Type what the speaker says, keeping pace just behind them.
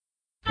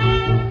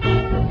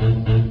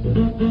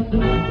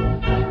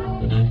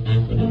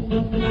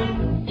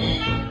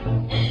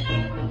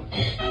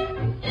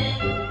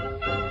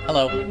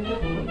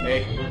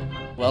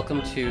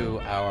Welcome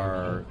to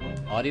our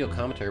audio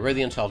commentary. We're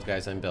the Unsolved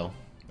Guys. I'm Bill.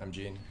 I'm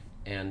Gene.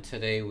 And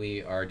today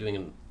we are doing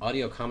an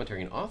audio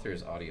commentary, an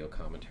author's audio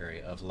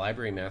commentary of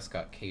Library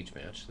Mascot Cage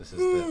Match. This is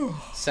the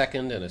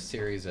second in a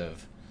series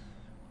of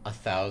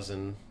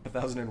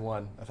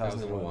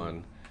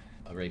 1001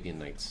 Arabian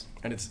Nights.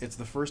 And it's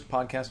the first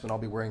podcast when I'll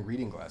be wearing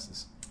reading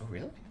glasses. Oh,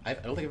 really? I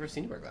don't think I've ever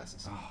seen you wear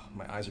glasses. Oh,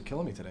 my eyes are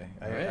killing me today.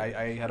 Right.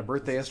 I had a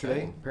birthday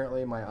yesterday.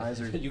 Apparently my eyes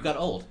are... You got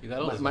old.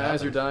 My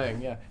eyes are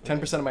dying, yeah.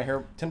 10% of my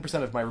hair,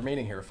 10% of my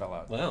remaining hair fell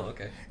out. Wow,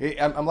 okay.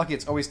 I'm lucky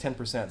it's always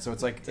 10%, so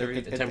it's like...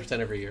 10%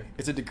 every year?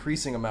 It's a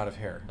decreasing amount of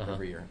hair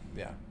every year,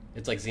 yeah.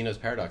 It's like Zeno's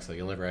paradox, though.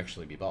 You'll never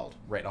actually be bald.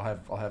 Right,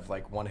 I'll have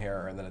like one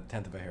hair and then a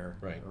tenth of a hair.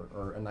 Right.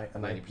 Or a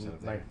 90%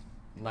 of the hair.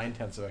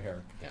 9/10 of a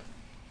hair. Yeah.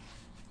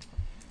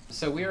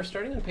 So we are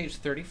starting on page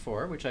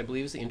 34, which I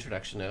believe is the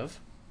introduction of...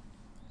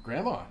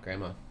 Grandma.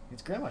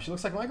 It's Grandma. She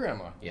looks like my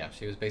grandma. Yeah,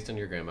 she was based on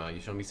your grandma. You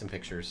showed me some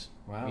pictures.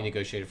 Wow. We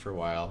negotiated for a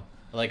while.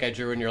 Like I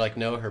drew, and you're like,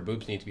 no, her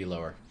boobs need to be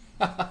lower.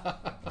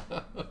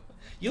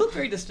 You look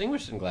very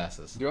distinguished in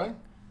glasses. Do I?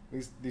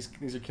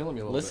 These are killing me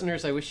a little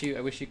Listeners, bit.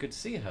 I wish you could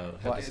see how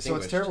distinguished. So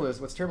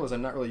what's terrible is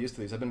I'm not really used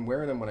to these. I've been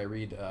wearing them when I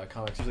read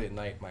comics, usually at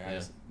night. My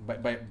eyes,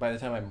 by the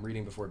time I'm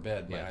reading before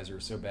bed, my eyes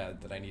are so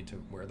bad that I need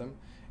to wear them.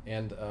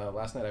 And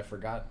last night I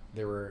forgot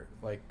they were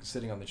like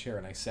sitting on the chair,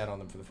 and I sat on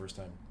them for the first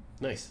time.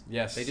 Nice.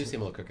 Yes. They do seem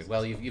a little crooked.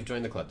 Well, you've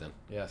joined the club then.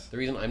 Yes. The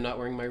reason I'm not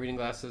wearing my reading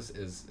glasses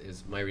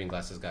is my reading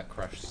glasses got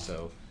crushed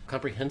so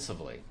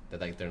comprehensively that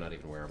they're not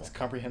even wearable. It's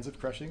comprehensive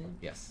crushing?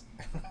 Yes.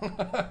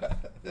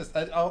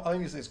 I'll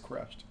only say it's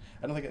crushed.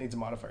 I don't think it needs a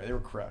modifier. They were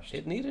crushed.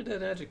 It needed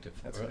an adjective.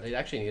 That's right. It It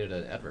actually needed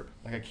an adverb.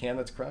 Like a can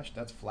that's crushed,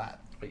 that's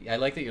flat. But I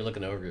like that you're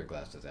looking over your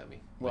glasses at me.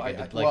 Well, like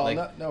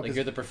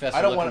you're the professor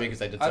looking at me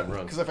because I did something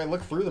wrong. Because if I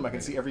look through them, I can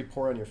see every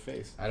pore on your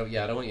face. I don't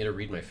want you to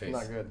read my face.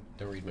 Not good.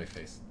 Don't read my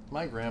face.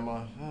 My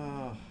grandma.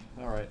 Oh,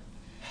 all right.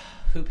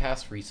 Who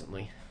passed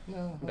recently?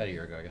 No. About a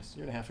year ago, I guess. A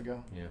year and a half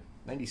ago. Yeah.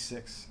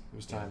 96. It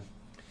was time.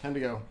 Yeah. Time to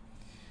go.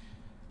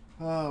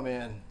 Oh,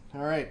 man.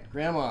 All right.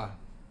 Grandma.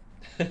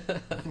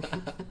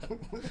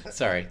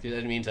 Sorry, I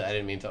didn't mean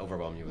to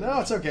overwhelm you with No,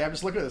 it's okay. I'm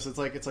just looking at this. It's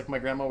like my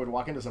grandma would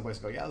walk into someplace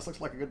and go, yeah, this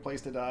looks like a good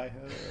place to die.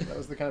 That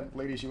was the kind of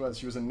lady she was.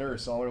 She was a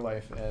nurse all her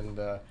life, and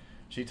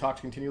she talked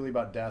continually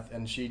about death,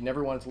 and she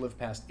never wanted to live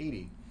past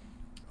 80.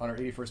 On her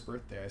 81st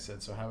birthday, I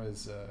said, so how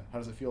does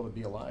it feel to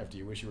be alive? Do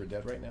you wish you were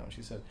dead right now? And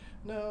she said,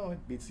 no, it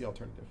beats the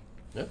alternative.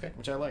 Okay.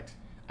 Which I liked.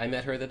 I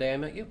met her the day I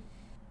met you.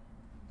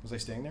 Was I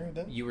staying there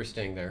then? You were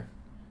staying there,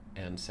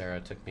 and Sarah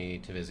took me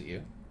to visit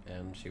you,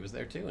 and she was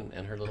there too,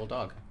 and her little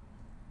dog.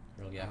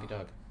 Her little yappy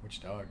dog.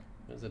 Which dog?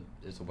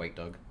 It's a white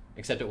dog.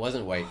 Except it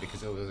wasn't white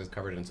because it was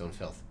covered in its own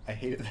filth. I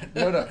hated that.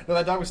 No,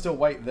 that dog was still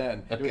white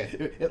then.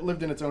 Okay. It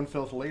lived in its own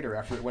filth later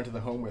after it went to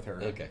the home with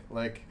her. Okay.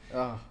 Like,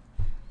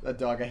 that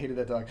dog, I hated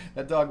that dog.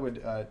 That dog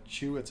would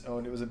chew its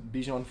own. It was a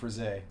Bichon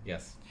Frise.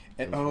 Yes.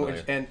 And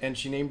and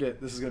she named it.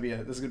 This is gonna be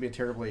a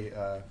terribly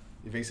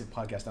evasive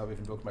podcast. I'll even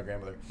invoke my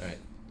grandmother. All right.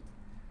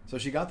 So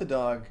she got the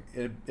dog.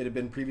 It had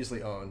been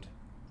previously owned.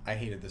 I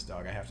hated this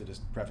dog. I have to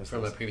just preface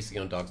from this. a previously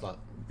owned dog's lot.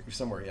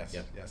 Somewhere, yes.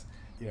 Yep. Yes.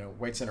 You know,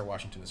 White Center,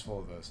 Washington is full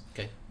of those.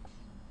 Okay.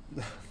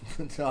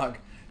 The dog.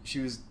 She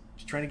was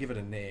trying to give it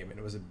a name, and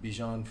it was a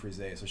Bichon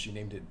Frise, so she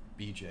named it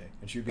BJ.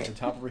 And she would be at the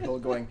top of her hill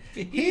going,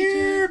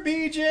 "Here,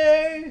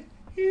 BJ!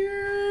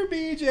 Here,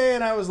 BJ!"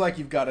 And I was like,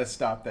 "You've got to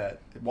stop that.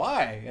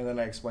 Why?" And then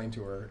I explained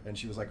to her, and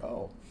she was like,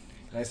 "Oh."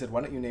 And I said,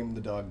 "Why don't you name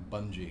the dog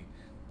Bungie?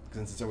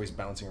 Since it's always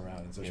bouncing around."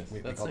 And so Yes,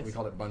 we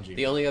called it Bungie.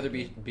 The only other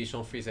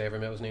Bichon Frise I ever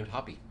met was named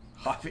Hoppy.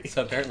 Hoppy.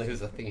 So apparently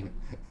there's a theme.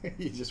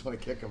 You just want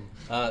to kick him.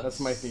 That's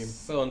my theme.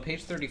 So on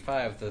page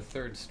 35, the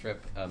third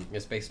strip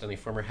is based on a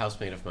former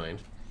housemate of mine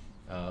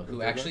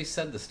who actually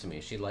said this to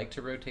me. She liked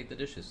to rotate the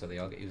dishes so they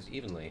all get used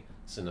evenly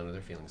so none of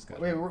their feelings got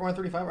Wait, we're on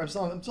 35? I'm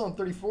still on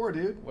 34,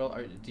 dude. Well,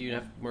 do you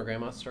have more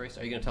grandma stories?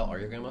 Are you going to tell all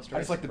your grandma stories? I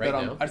just like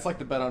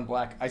the bet on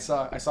black. I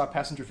saw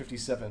Passenger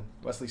 57,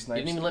 Wesley Snipes.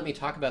 You didn't even let me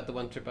talk about the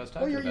one trip I was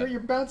talking about.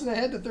 You're bouncing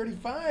ahead to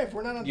 35.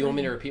 We're not on. You want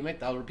me to repeat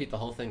I'll repeat the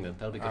whole thing then.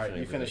 That'll be good. All for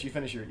right, you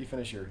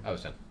finish your. I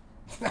was done.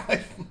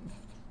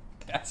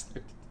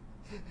 Bastard.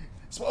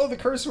 Swallow the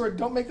curse word.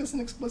 Don't make this an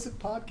explicit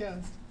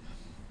podcast.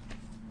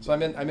 So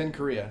I'm in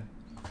Korea.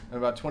 I'm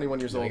about 21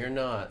 years old. No, you're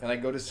not. And I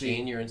go to see.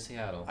 Gene, you're in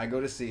Seattle. I go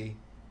to see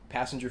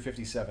Passenger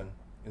 57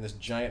 in this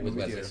giant movie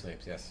theater. With Wesley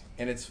Snipes, yes.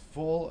 And it's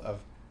full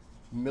of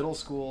middle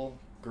school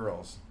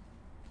girls.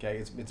 Okay,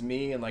 it's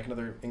me and like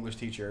another English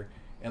teacher,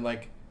 and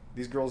like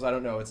these girls, I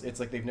don't know. It's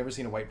like they've never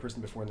seen a white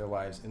person before in their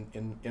lives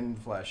in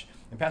flesh.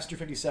 And Passenger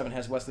 57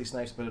 has Wesley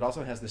Snipes, but it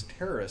also has this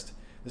terrorist,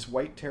 this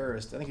white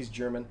terrorist. I think he's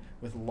German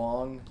with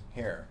long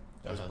hair.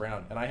 That was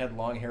brown, and I had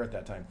long hair at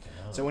that time.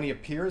 Oh. So when he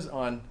appears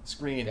on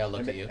screen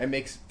and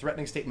makes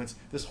threatening statements,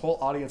 this whole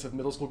audience of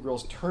middle school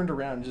girls turned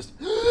around and just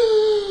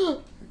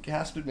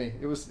gasped at me.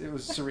 It was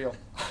surreal.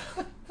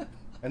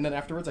 And then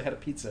afterwards, I had a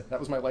pizza. That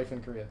was my life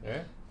in Korea.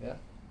 Yeah. Yeah.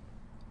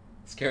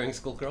 Scaring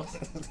schoolgirls?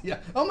 Yeah.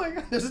 Oh my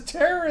God, there's a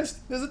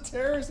terrorist. There's a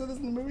terrorist that is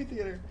in the movie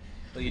theater.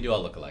 Well, you do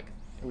all look alike.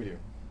 We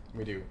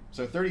do.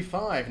 So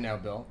 35 now,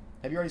 Bill.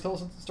 Have you already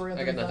told us the story on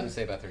 35? I got nothing to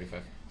say about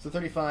 35. So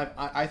 35.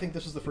 I think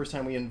this was the first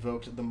time we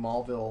invoked the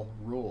Malville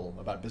rule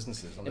about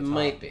businesses on the It top.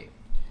 might be.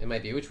 It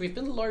might be, which we've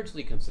been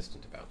largely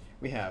consistent about.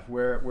 We have,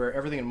 where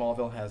everything in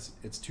Malville has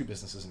its two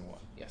businesses in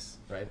one. Yes.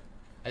 Right?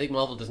 I think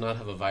Malville does not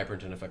have a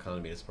vibrant enough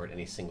economy to support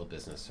any single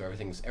business, so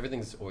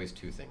everything's always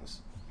two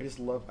things.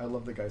 I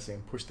love the guy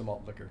saying push the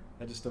malt liquor.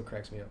 That just still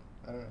cracks me up.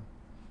 I don't know.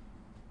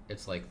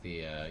 It's like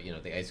the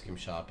the ice cream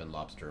shop and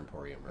lobster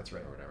emporium. That's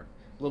right. Or whatever.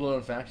 Little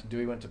known fact: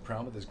 Dewey went to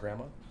prom with his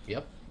grandma.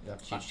 Yep.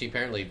 Yeah. She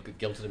apparently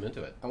guilted him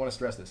into it. I want to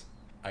stress this: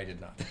 I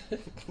did not.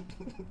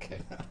 Okay.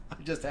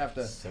 I just have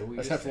to. So I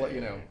just have to let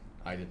you know,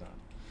 I did not.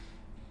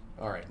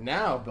 All right,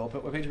 now, Bill,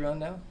 what page are we on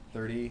now?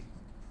 30.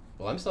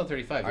 Well, I'm still on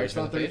 35. Are you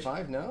still on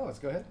 35? No, let's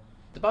go ahead.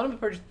 The bottom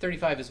of page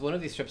 35 is one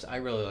of these strips I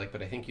really like,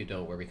 but I think you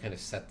don't, where we kind of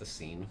set the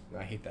scene.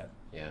 I hate that.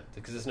 Yeah,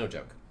 because there's no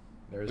joke.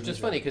 Which is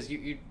funny, because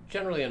you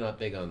generally are not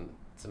big on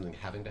something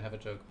having to have a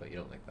joke, but you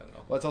don't like that at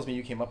all. Well, it tells me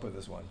you came up with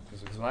this one,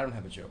 because when I don't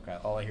have a joke,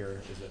 all I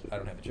hear is that I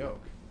don't have a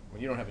joke.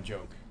 When you don't have a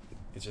joke,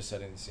 it's just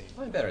setting the scene.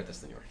 Well, I'm better at this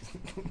than you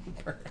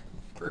are.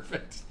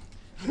 Perfect.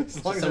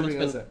 As long as everybody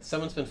knows that.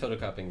 Someone's been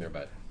photocopying their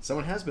butt.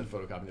 Someone has been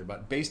photocopying their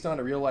butt, based on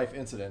a real-life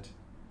incident.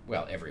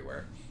 Well,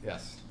 everywhere.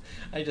 Yes.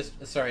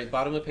 Sorry,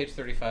 bottom of page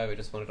 35, I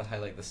just wanted to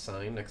highlight the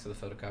sign next to the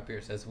photocopier.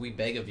 It says, "We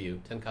beg of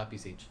you, 10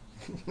 copies each."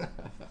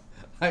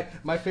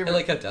 My favorite. I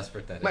like how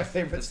desperate that is. My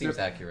favorite strip. Seems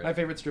accurate. My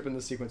favorite strip in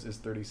this sequence is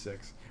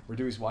 36, where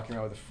Dewey's walking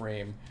around with a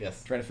frame,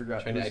 yes, trying to figure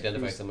out to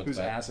identify someone's whose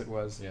butt. ass it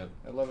was. Yeah,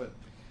 I love it.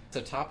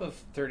 So top of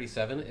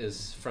 37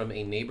 is from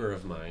a neighbor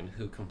of mine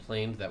who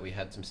complained that we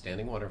had some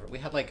standing water. We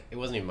had it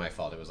wasn't even my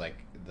fault. It was like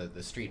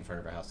the street in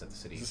front of our house that the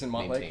city Is this in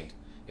maintained. Montlake?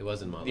 It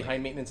was in Montlake. The high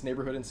maintenance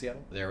neighborhood in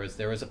Seattle. There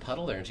was a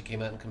puddle there, and she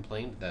came out and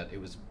complained that it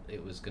was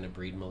going to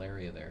breed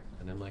malaria there.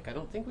 And I'm like, I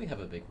don't think we have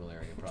a big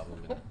malaria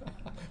problem.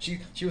 She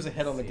was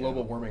ahead on the Seattle.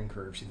 global warming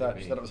curve. She thought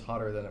it was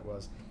hotter than it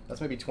was.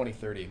 That's maybe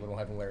 2030 when we'll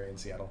have malaria in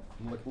Seattle.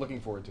 I'm looking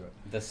forward to it.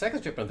 The second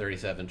strip on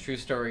 37, true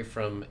story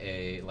from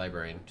a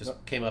librarian,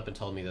 came up and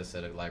told me this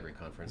at a library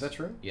conference. Is that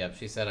true? Yep.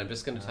 She said, "I'm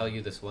just going to tell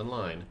you this one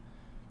line.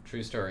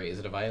 True story. Is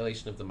it a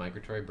violation of the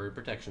Migratory Bird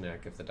Protection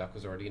Act if the duck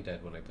was already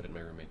dead when I put it in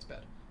my roommate's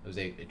bed?" It was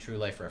a true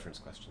life reference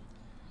question.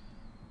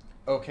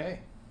 Okay.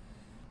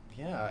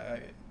 Yeah.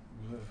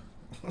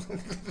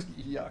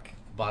 Yuck.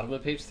 Bottom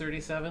of page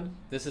 37.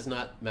 This is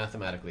not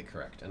mathematically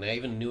correct, and I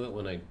even knew it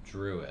when I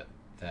drew it.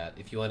 That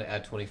if you want to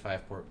add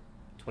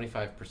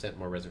 25%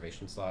 more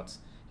reservation slots,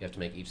 you have to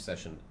make each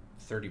session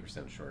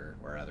 30% shorter,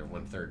 or rather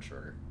 1/3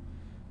 shorter.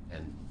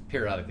 And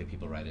periodically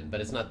people write in, but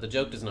it's not. The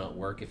joke does not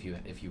work if you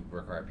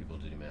require people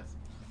to do math.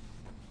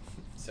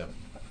 So.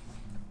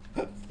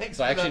 Thanks.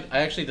 So I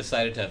actually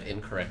decided to have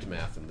incorrect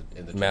math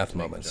in the Math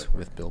Moments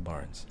with Bill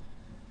Barnes.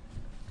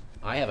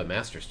 I have a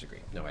master's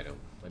degree. No, I don't.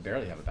 I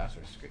barely have a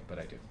bachelor's degree, but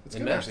I do. It's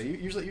good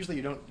actually. Usually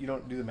you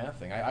don't do the math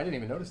thing. I didn't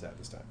even notice that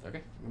this time.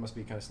 Okay. You must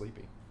be kind of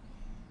sleepy.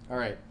 All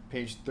right,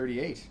 page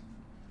 38.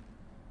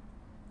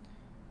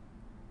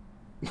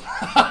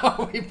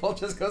 We both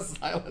just go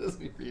silent as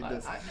we read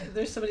this.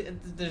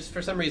 There's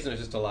for some reason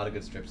there's just a lot of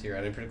good strips here,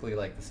 and I particularly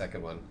like the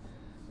second one,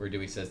 where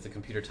Dewey says the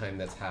computer time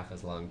that's half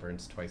as long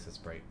burns twice as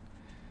bright.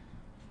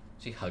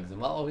 She hugs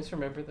him. I'll always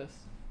remember this.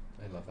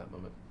 I love that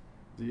moment.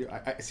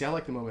 I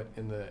like the moment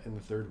in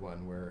the third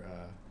one where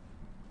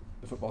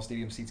the football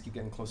stadium seats keep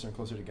getting closer and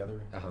closer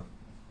together. Uh-huh.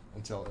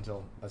 Until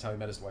that's how he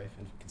met his wife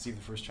and conceived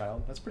the first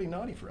child. That's pretty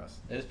naughty for us.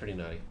 It is pretty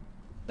naughty.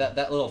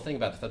 That little thing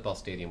about the football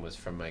stadium was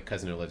from my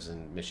cousin who lives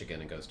in Michigan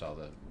and goes to all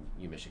the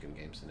U-Michigan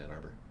games in Ann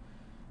Arbor.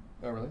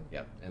 Oh, really?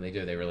 Yeah, and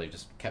they really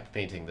just kept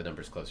painting the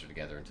numbers closer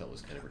together until it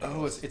was kind of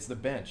ridiculous. Oh, it's the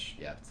bench.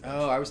 Yeah. It's the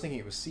bench. Oh, I was thinking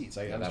it was seats.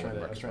 I was trying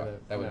to.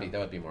 That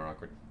would be more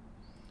awkward.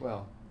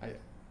 Well,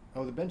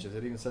 the benches.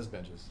 It even says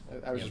benches.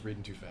 I was just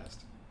reading too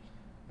fast.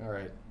 All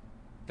right.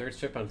 Third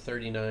strip on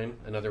 39,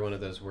 another one of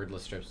those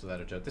wordless strips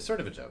without a joke. There's sort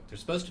of a joke. There's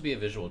supposed to be a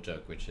visual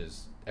joke, which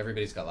is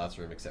everybody's got lots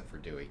of room except for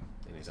Dewey,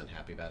 and he's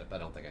unhappy about it, but I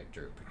don't think I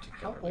drew it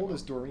particularly How old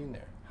is Doreen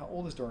there? How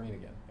old is Doreen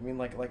again? I mean,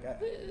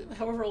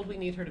 however old we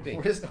need her to be.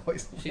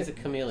 She's a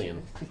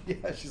chameleon.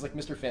 Yeah, she's like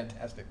Mr.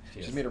 Fantastic.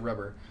 She's made of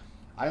rubber.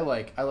 I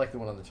like the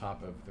one on the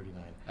top of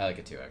 39. I like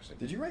it too, actually.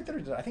 Did you write that, or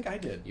did I? I think I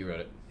did. You wrote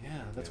it. Yeah,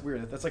 that's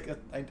weird. That's like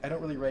I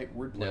don't really write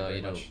wordplay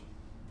very much.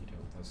 You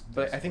don't.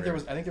 But I think there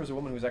was a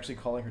woman who was actually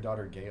calling her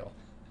daughter Gail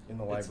in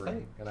the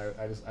library, and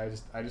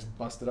I just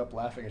busted up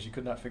laughing, and she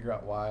could not figure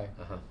out why.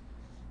 Uh-huh.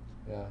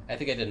 Yeah. I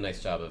think I did a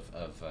nice job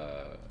of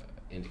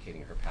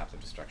indicating her path of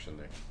destruction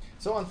there.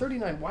 So on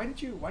 39, why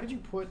did you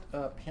put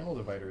panel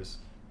dividers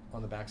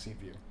on the backseat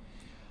view?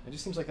 It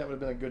just seems like that would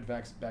have been a good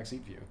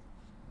backseat view.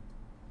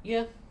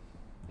 Yeah,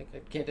 I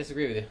can't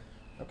disagree with you.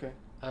 Okay.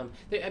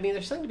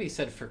 There's something to be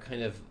said for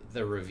kind of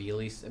the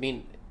reveal-y.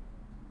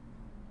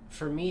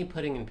 For me,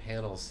 putting in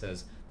panels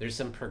says there's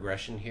some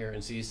progression here,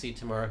 and so you see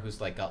Tamara, who's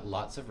got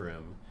lots of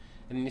room,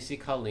 and then you see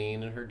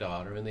Colleen and her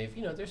daughter, and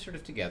they're sort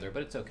of together,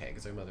 but it's okay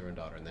because they're mother and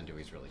daughter, and then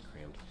Dewey's really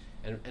crammed.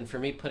 And for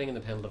me, putting in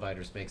the panel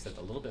dividers makes it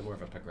a little bit more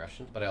of a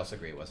progression, but I also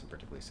agree it wasn't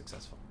particularly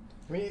successful.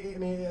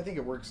 I think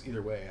it works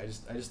either way. I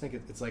just think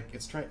it's like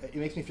it's trying. It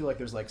makes me feel like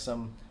there's like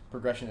some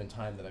progression in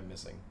time that I'm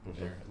missing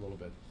there a little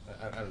bit.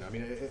 I don't know. I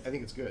mean, I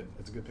think it's good.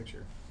 It's a good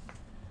picture.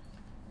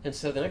 And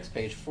so the next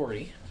page,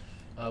 40,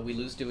 we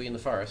lose Dewey in the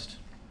forest.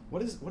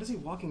 What is he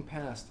walking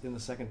past in the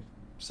second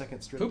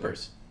strip?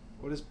 Poopers.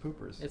 What is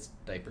poopers? It's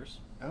diapers.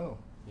 Oh.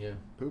 Yeah.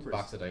 Poopers.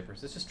 Box of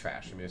diapers. It's just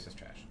trash. I mean, it's just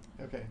trash.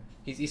 Okay.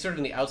 He's sort of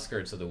in the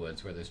outskirts of the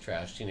woods where there's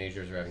trash.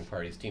 Teenagers are having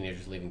parties.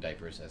 Teenagers leaving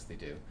diapers, as they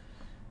do.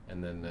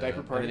 And then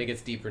diaper party. And then it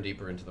gets deeper and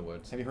deeper into the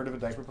woods. Have you heard of a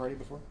diaper party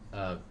before?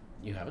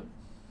 You haven't?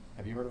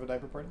 Have you heard of a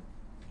diaper party?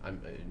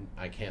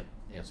 I can't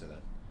answer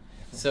that.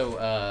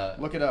 So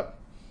look it up.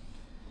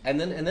 And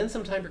then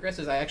some time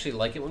progresses. I actually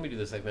like it when we do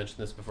this. I've mentioned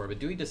this before, but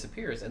Dewey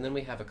disappears, and then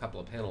we have a couple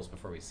of panels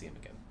before we see him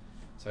again.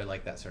 So I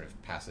like that sort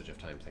of passage of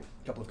time thing.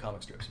 A couple of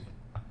comic strips.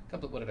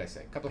 What did I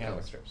say? A couple of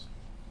comic strips.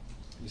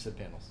 You said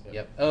panels.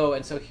 Yep. Oh,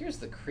 and so here's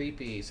the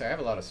creepy. So I have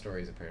a lot of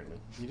stories apparently.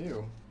 You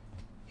do.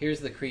 Here's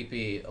the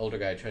creepy older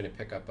guy trying to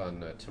pick up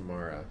on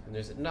Tamara, and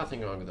there's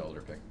nothing wrong with the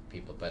older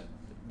people, but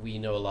we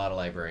know a lot of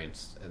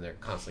librarians, and they're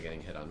constantly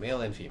getting hit on,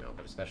 male and female,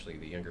 but especially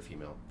the younger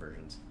female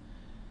versions.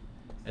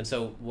 And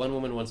so one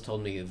woman once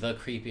told me the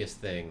creepiest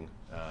thing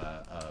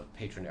a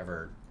patron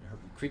ever, her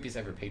creepiest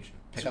ever patron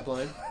pickup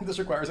line. This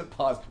requires a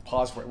pause.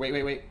 Pause for it.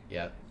 Wait.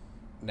 Yeah.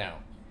 Now.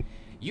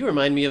 You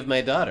remind me of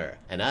my daughter,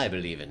 and I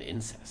believe in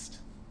incest.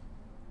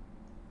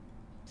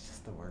 It's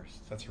just the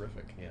worst. That's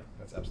horrific. Yeah.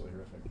 That's absolutely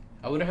horrific.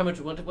 I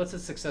wonder what's the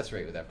success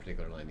rate with that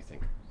particular line, you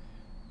think?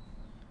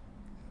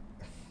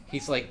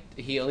 He's like,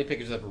 he only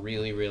pictures up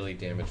really, really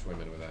damaged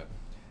women with that.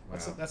 Wow.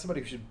 That's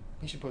somebody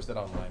he should post that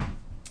online.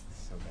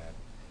 So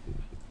bad.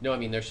 No, I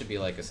mean, there should be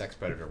like a sex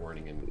predator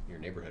warning in your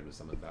neighborhood with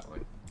something like that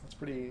line. It's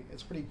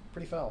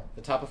pretty foul.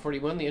 The top of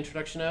 41, the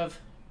introduction of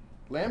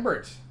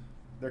Lambert.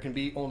 There can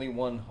be only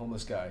one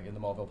homeless guy in the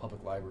Malville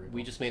Public Library.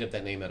 We just made up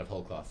that name out of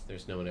whole cloth.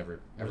 There's no one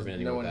ever been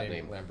anyone with that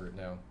name. Lambert,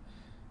 no.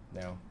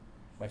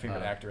 My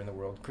favorite actor in the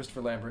world, Christopher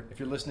Lambert. If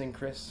you're listening,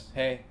 Chris,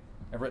 hey,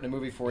 I've written a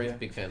movie for you.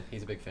 Big fan.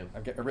 He's a big fan.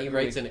 He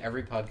writes in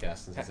every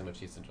podcast and says how much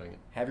he's enjoying it.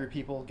 Have your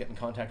people get in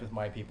contact with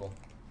my people.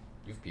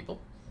 You have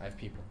people? I have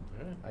people.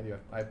 Right. I do.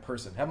 I have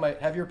person.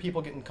 Have your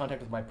people get in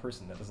contact with my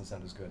person. That doesn't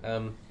sound as good.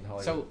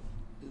 So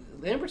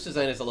Lambert's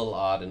design is a little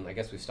odd, and I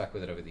guess we've stuck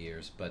with it over the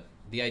years. But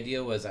the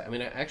idea was, I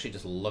actually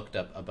just looked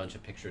up a bunch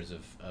of pictures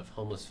of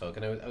homeless folk,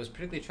 and I was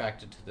particularly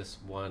attracted to this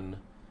one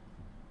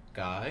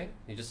guy.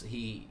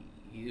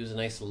 He was a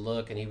nice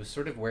look, and he was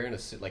sort of wearing a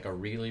suit, like a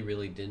really,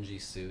 really dingy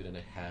suit and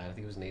a hat. I think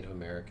he was Native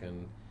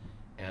American,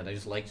 and I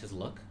just liked his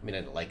look. I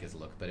didn't like his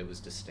look, but it was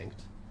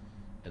distinct.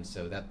 And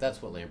so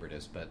that's what Lambert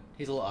is, but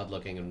he's a little odd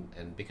looking,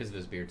 and because of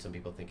his beard, some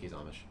people think he's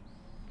Amish.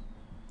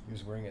 He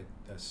was wearing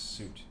a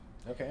suit.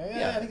 Okay,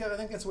 yeah. I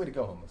think that's the way to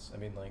go homeless.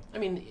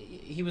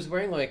 He was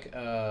wearing it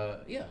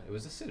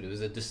was a suit. It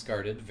was a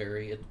discarded,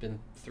 it'd been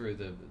through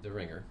the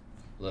ringer,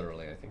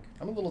 literally, I think.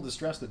 I'm a little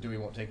distressed that Dewey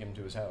won't take him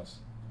to his house.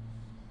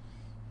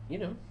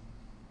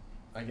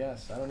 I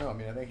guess. I don't know.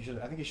 I think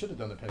he should have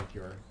done the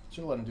pedicure.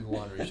 Should have let him do the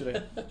laundry. Should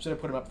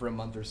have put him up for a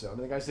month or so.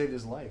 The guy saved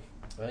his life.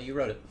 Well, you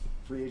wrote it.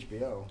 Free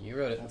HBO. You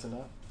wrote it. That's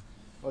enough.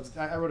 Well,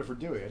 I wrote it for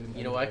Dewey. I didn't.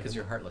 You know why? Because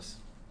you're heartless.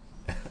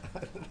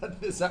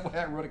 Is that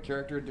why I wrote a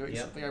character doing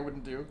something I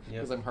wouldn't do?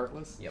 Because I'm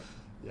heartless? Yep.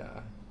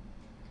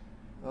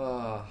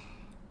 Yeah.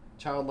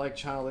 Childlike,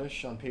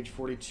 childish on page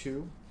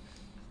 42.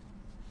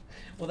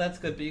 Well, that's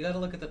good, but you got to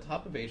look at the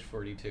top of page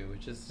 42,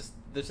 which is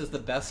the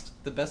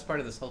best part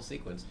of this whole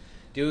sequence.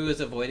 Dewey was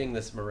avoiding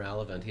this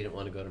morale event. He didn't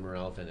want to go to a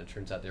morale event. It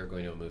turns out they were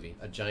going to a movie,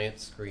 a giant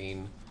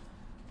screen,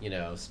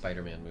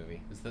 Spider-Man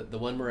movie. It's the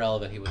one morale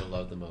event he would have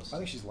loved the most. I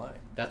think she's lying.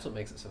 That's what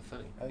makes it so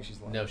funny. I think she's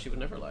lying. No, she would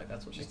never lie.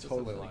 That's what she's makes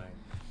totally it so funny. Lying.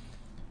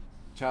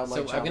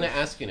 Childlike, so I'm going to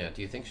ask you now,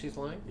 do you think she's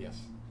lying? Yes.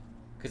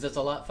 Because it's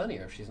a lot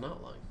funnier if she's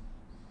not lying.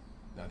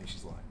 No, I think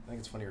she's lying. I think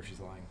it's funnier if she's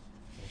lying,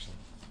 actually.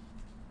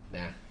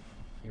 Nah,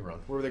 you're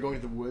wrong. Where were they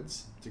going to the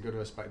woods to go to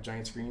a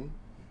giant screen?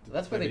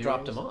 That's where they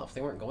dropped him off.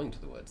 They weren't going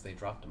to the woods. They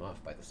dropped him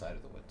off by the side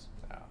of the woods.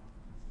 Nah,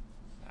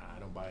 I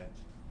don't buy it.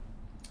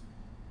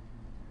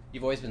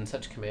 You've always been in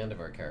such command of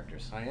our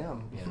characters. I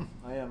am. Yeah.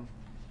 I am.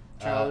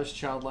 Childish,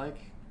 childlike.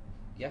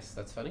 Yes,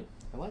 that's funny.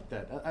 I like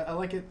that. I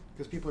like it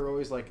because people are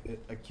always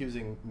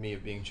accusing me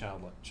of being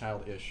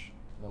childish,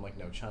 and I'm like,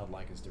 no,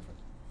 childlike is different.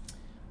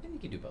 I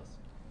think you do both.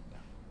 No.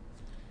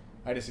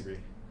 I disagree.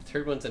 The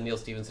third one's a Neil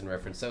Stephenson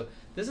reference. So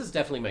this is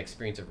definitely my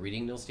experience of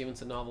reading Neil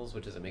Stephenson novels,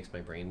 which is it makes my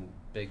brain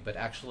big. But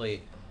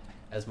actually,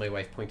 as my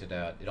wife pointed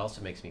out, it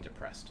also makes me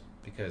depressed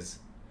because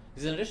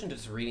in addition to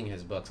just reading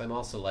his books, I'm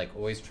also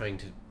always trying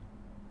to,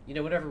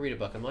 whenever I read a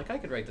book, I'm like, I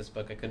could write this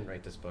book. I couldn't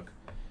write this book,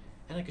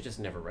 and I could just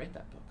never write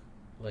that book.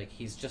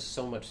 He's just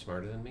so much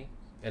smarter than me,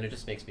 and it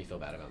just makes me feel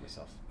bad about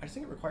myself. I just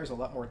think it requires a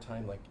lot more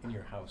time, in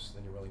your house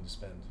than you're willing to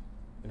spend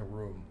in a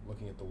room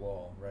looking at the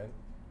wall, right?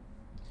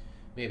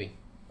 Maybe.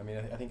 I mean,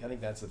 I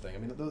think that's the thing. I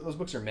mean, those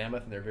books are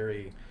mammoth and they're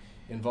very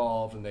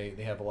involved, and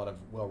they have a lot of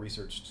well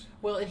researched.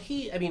 Well, and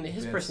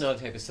his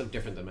personality type is so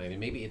different than mine. And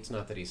maybe it's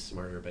not that he's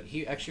smarter, but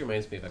he actually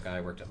reminds me of a guy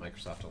who worked at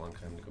Microsoft a long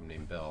time ago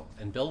named Bill.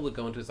 And Bill would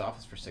go into his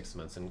office for 6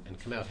 months and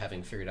come out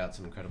having figured out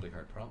some incredibly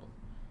hard problem.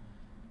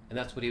 And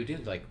that's what he would do.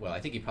 Like, well,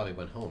 I think he probably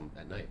went home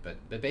at night,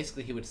 but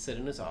basically he would sit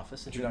in his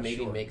office and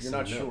maybe make some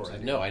notes. Sure.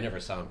 No, I never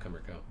saw him come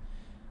or go.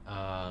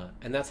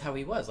 And that's how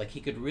he was. Like,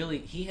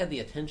 he had the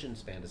attention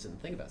span to sit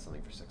and think about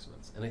something for 6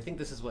 months. And I think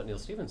this is what Neil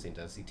Stephenson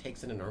does. He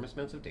takes in enormous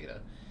amounts of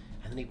data,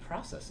 and then he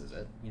processes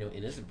it,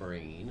 in his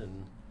brain,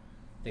 and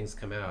things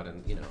come out.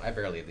 And I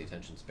barely have the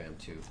attention span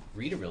to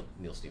read a real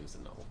Neil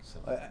Stephenson novel. So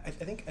I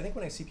think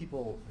when I see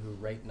people who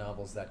write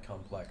novels that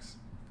complex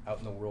out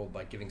in the world,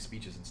 like giving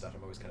speeches and stuff,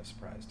 I'm always kind of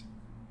surprised.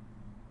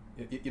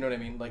 You know what I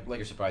mean? Like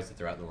you're surprised that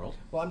they're out in the world?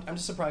 Well, I'm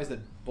just surprised that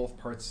both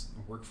parts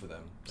work for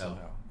them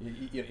somehow.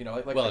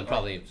 Oh. Well, and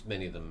probably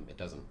many of them it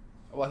doesn't.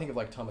 Well, I think of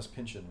like Thomas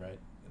Pynchon, right?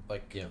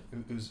 Like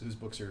whose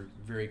books are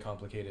very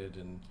complicated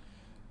and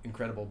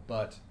incredible,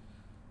 but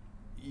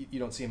you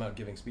don't see him out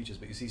giving speeches.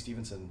 But you see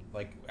Stevenson,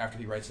 like after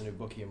he writes a new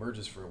book, he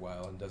emerges for a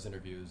while and does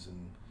interviews and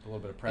a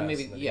little bit of press, and then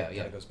he kind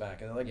of goes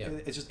back. And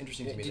it's just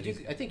interesting to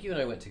me. I think you and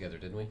I went together,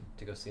 didn't we,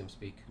 to go see him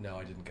speak? No,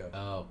 I didn't go.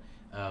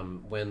 Oh,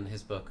 when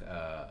his book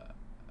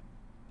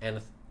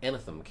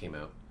Anathem came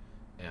out,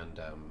 and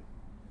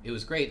it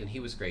was great, and he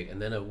was great. And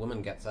then a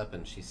woman gets up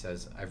and she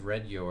says, "I've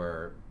read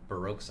your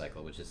Baroque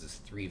cycle, which is this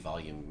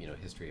 3-volume,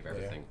 history of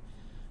everything.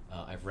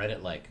 I've read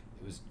it like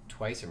it was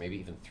twice or maybe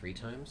even 3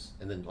 times,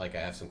 and then like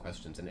I have some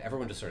questions." And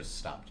everyone just sort of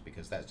stopped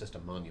because that's just a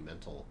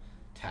monumental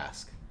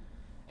task.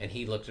 And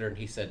he looked at her and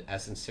he said,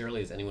 as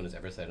sincerely as anyone has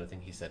ever said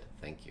anything, he said,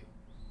 "Thank you."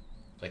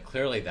 Like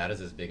clearly that is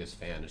his biggest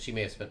fan. She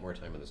may have spent more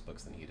time on this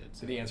books than he did.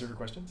 So. Did he answer her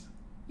questions?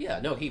 Yeah,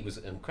 no, he was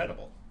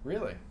incredible.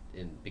 Really?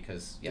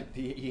 Because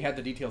he had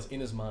the details in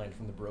his mind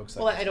from the Baroque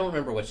cycle. Well, I don't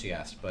remember what she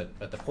asked, but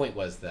the point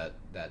was that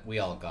we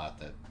all got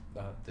that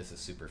this is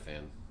super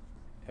fan.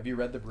 Have you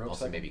read the Baroque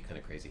cycle? Also maybe kind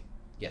of crazy.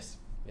 Yes.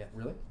 Yeah,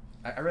 really?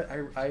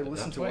 I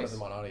listened to one of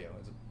them on audio.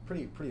 It's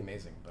pretty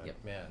amazing, but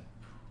man,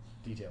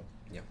 detail.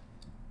 Yep.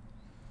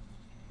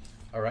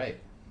 All right.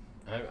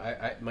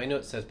 I my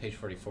note says page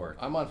 44.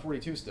 I'm on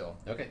 42 still.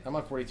 Okay. I'm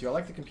on 42. I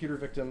like the computer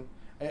victim.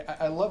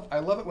 I love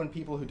it when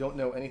people who don't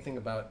know anything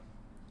about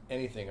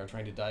anything are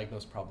trying to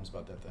diagnose problems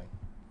about that thing.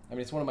 I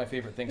mean, it's one of my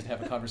favorite things to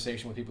have a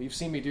conversation with people. You've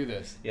seen me do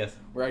this. Yes.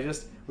 Where I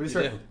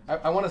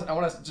want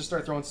to just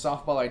start throwing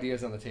softball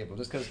ideas on the table,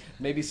 just because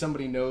maybe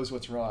somebody knows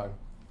what's wrong.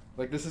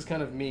 Like this is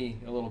kind of me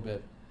a little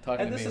bit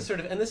talking to me.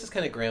 This is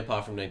kind of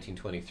Grandpa from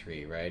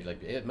 1923, right?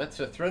 Like it must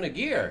have thrown a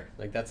gear.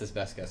 Like that's his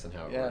best guess on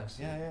how it works.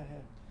 Yeah.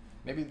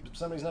 Maybe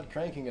somebody's not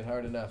cranking it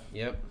hard enough.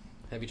 Yep.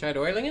 Have you tried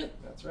oiling it?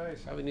 That's right.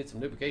 Probably need some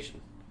lubrication.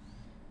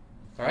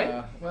 All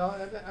right.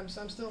 Well, I'm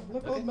still.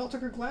 Look, okay. Mel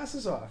took her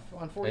glasses off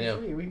on 43. I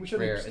know. We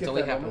should have skipped that. It's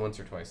only happened once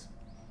or twice.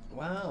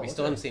 Wow. We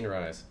still haven't seen her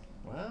eyes.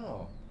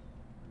 Wow.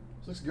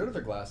 She looks good with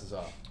her glasses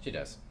off. She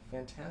does.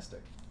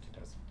 Fantastic. She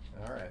does.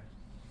 All right.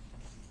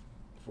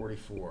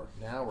 44.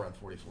 Now we're on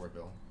 44,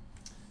 Bill.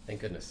 Thank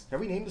goodness. Have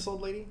we named this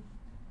old lady?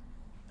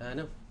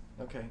 No.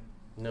 Okay.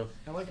 No.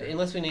 I like her.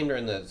 Unless we named her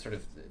in the sort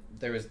of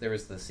there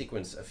was the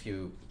sequence a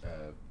few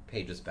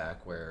pages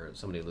back where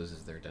somebody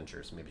loses their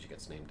dentures. Maybe she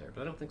gets named there,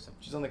 but I don't think so.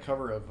 She's on the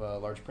cover of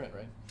large print,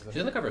 right? She's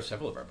on the cover of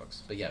several of our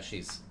books, but yeah,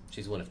 she's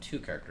one of 2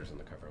 characters on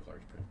the cover of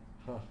large print.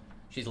 Huh.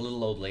 She's a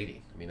little old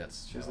lady. I mean,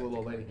 she's a little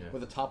old lady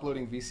with a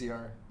top-loading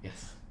VCR.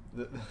 Yes.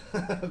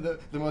 The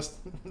most.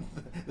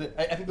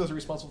 I think those are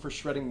responsible for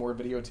shredding more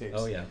videotapes.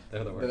 Oh yeah,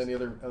 they're the worst. Than any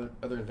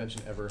other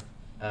invention ever.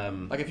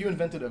 Like if you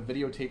invented a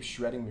videotape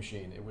shredding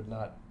machine, it would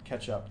not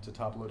catch up to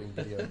top-loading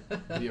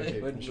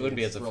videotape machines wouldn't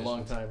be as for efficient. a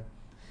long time.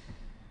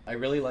 I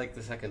really like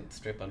the second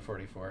strip on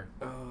 44.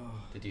 Oh.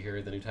 Did you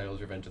hear the new title is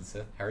Revenge of the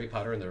Sith? Harry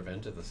Potter and the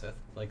Revenge of the Sith.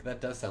 Like that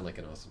does sound like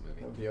an awesome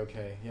movie. That would be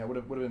okay. Yeah, would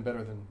have been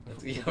better than.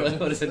 Would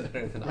have been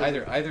better than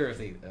either of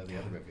the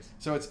other movies.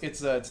 So it's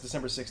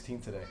December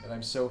 16th today, and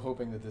I'm so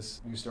hoping that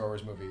this new Star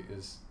Wars movie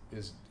is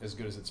as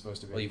good as it's supposed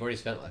to be. Well, you've already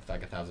spent like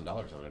 $1,000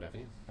 on it, haven't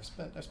you? I've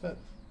spent.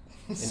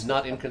 It's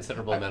not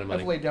inconsiderable amount of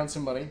money. I've laid down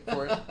some money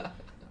for it.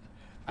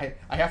 I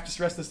have to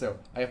stress this though.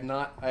 I have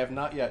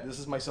not yet. This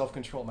is my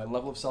self-control. My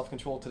level of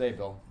self-control today,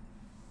 Bill.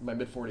 In my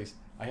mid-40s.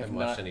 I haven't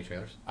watched any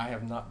trailers. I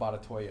have not bought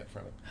a toy yet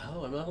from it.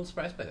 Oh, I'm a little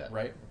surprised by that.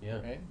 Right? Yeah.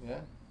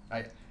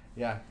 Right?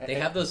 Yeah. They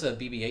have those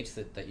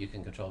BB-8s that you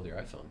can control with your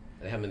iPhone.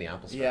 They have them in the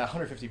Apple Store. Yeah,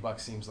 $150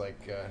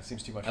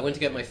 seems too much. I went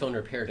to get my phone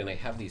repaired, and I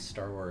have the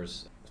Star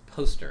Wars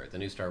poster, the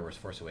new Star Wars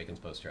Force Awakens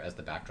poster, as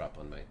the backdrop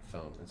on my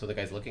phone. And so the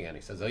guy's looking at it.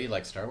 He says, "Oh, you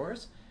like Star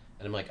Wars?"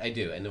 And I'm like, "I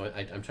do." And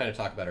I'm trying to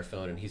talk about our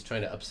phone, and he's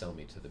trying to upsell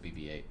me to the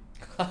BB-8.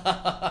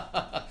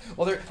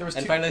 Well, there was.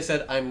 And finally, I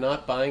said, "I'm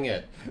not buying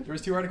it." There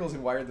was 2 articles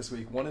in Wired this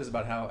week. One is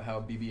about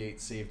how BB-8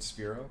 saved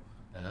Sphero,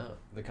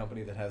 the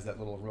company that has that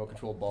little remote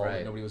control ball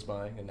that nobody was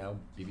buying, and now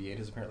BB-8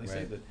 has apparently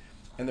saved it.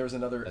 And there was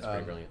another. That's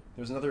pretty brilliant.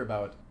 There was another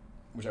about,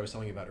 which I was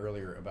telling you about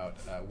earlier, about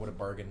what a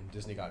bargain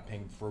Disney got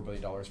paying $4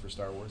 billion for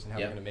Star Wars, and how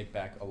they're going to make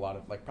back a lot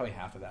of, like probably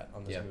half of that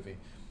on this movie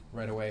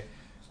right away.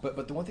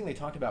 But the one thing they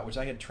talked about, which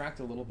I had tracked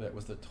a little bit,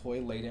 was the toy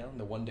laydown,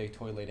 the 1 day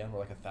toy laydown, where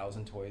like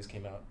 1,000 toys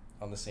came out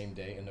on the same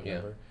day in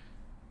November.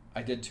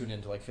 I did tune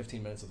into like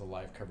 15 minutes of the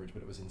live coverage,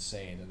 but it was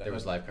insane. And There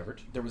was live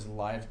coverage? There was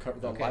live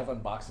live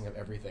unboxing of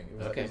everything. It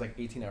was, it was like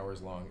 18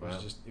 hours long. It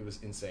was it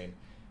was insane.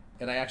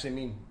 And I actually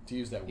mean to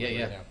use that word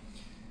right now.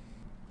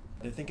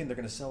 They're thinking they're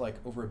going to sell like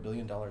over $1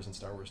 billion in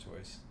Star Wars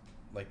toys,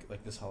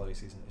 like this holiday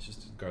season. It's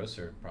just gross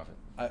or profit.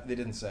 They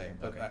didn't say,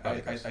 but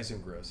I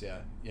assume gross. Yeah.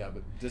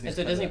 But Disney. And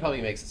so Disney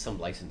probably makes some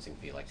licensing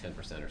fee, like 10%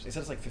 or something. They said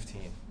it's like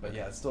 15, but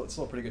yeah, it's still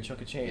a pretty good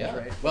chunk of change,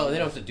 right? Well, and they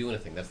don't have to do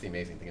anything. That's the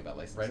amazing thing about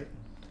licensing, right?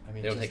 I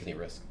mean, they don't take any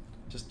risk.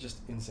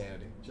 Just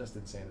insanity. Just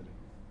insanity.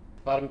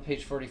 Bottom of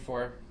page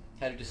 44.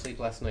 How did you sleep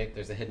last night?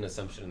 There's a hidden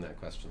assumption in that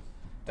question.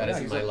 That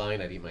isn't my line.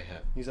 I'd eat my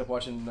hat. He's up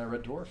watching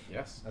Red Dwarf.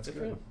 Yes, that's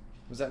good.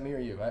 Was that me or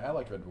you? I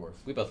liked Red Dwarf.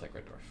 We both like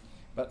Red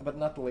Dwarf, but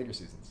not the later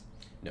seasons.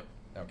 No.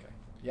 Okay.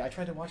 Yeah, I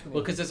tried to watch.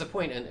 Well, because there's a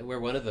point, and where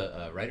one of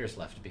the writers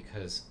left,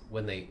 because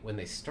when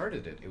they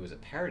started it, it was a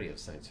parody of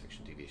science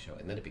fiction TV show,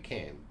 and then it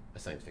became a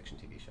science fiction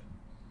TV show.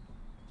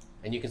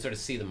 And you can sort of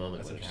see the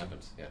moment when it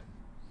happens. Yeah.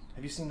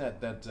 Have you seen that?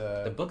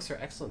 The books are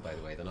excellent, by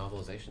the way. The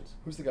novelizations.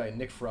 Who's the guy?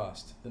 Nick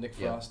Frost. The Nick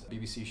Frost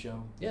BBC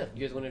show. Yeah,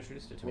 you guys want to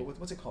introduce it to me?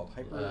 What's it called?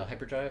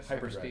 Hyperdrive.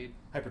 Hyperspeed.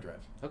 Hyperdrive.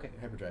 Okay.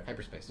 Hyperdrive.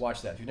 Hyperspace.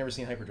 Watch that. If you've never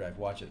seen Hyperdrive,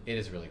 watch it. It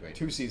is really great.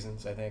 2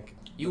 seasons, I think.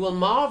 You will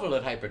marvel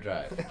at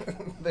Hyperdrive.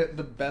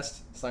 the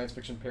best science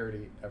fiction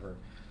parody ever.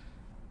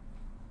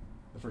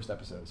 The first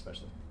episode,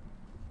 especially.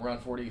 We're on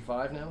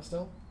 45 now,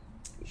 still.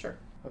 Sure.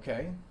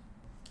 Okay.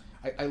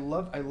 I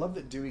love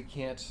that Dewey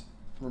can't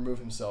remove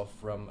himself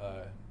from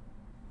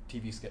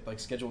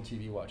scheduled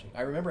TV watching.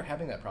 I remember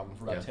having that problem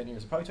for about 10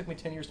 years. It probably took me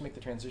 10 years to make the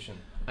transition.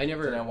 To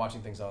now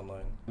watching things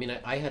online. I mean,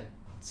 I had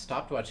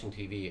stopped watching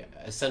TV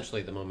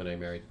essentially the moment I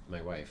married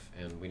my wife,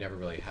 and we never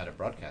really had a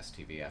broadcast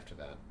TV after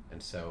that.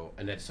 So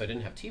I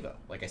didn't have TiVo.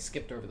 Like, I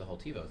skipped over the whole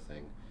TiVo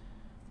thing,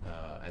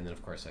 and then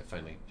of course I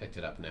finally picked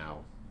it up now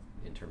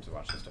in terms of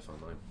watching stuff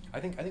online.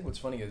 I think what's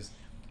funny is,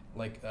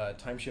 like,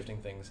 time shifting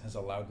things has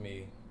allowed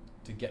me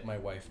to get my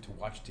wife to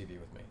watch TV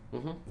with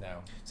me now.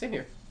 Same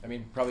here. I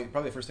mean, probably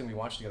the first thing we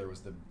watched together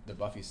was the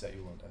Buffy set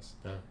you loaned us,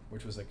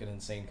 which was like an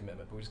insane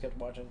commitment. But we just kept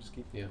watching,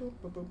 boop,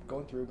 boop, boop,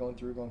 going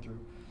through.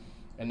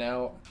 And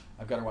now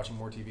I've got her watching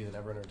more TV than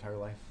ever in her entire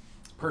life.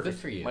 It's perfect.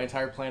 Good for you. My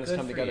entire plan has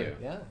come together. You.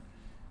 Yeah.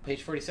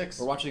 Page 46.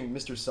 We're watching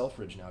Mr.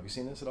 Selfridge now. Have you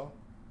seen this at all?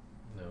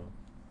 No.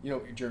 You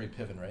know Jeremy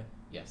Piven, right?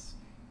 Yes.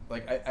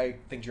 Like, I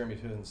think Jeremy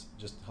Piven's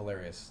just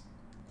hilarious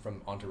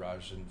from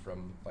Entourage and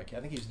from, like, I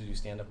think he used to do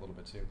stand-up a little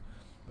bit too.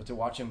 But to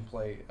watch him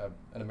play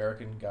an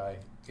American guy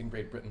in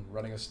Great Britain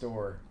running a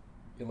store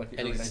in like the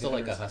early 1900s. And he's still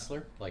like a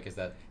hustler? Like, is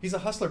that... He's a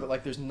hustler, but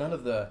like there's none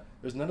of the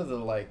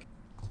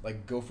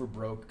like go for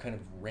broke kind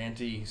of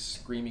ranty,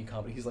 screamy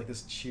comedy. He's like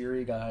this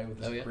cheery guy with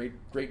this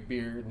great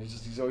beard, and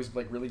he's always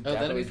like really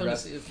that'd be fun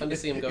to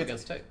see him go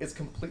against type. It's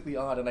completely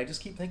odd, and I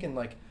just keep thinking,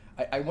 like,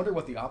 I wonder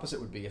what the opposite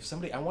would be. If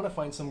I want to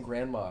find some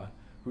grandma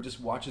who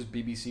just watches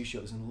BBC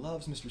shows and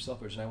loves Mr.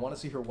 Selfridge, and I want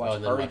to see her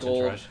watch Ari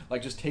Gold,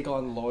 like, just take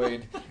on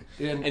Lloyd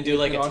and do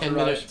like a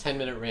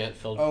 10-minute rant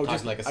filled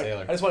talking like a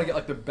sailor. I just want to get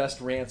like the best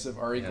rants of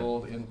Ari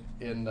Gold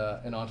in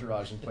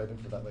Entourage and play them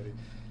for that lady.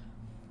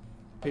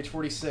 Page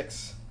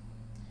 46.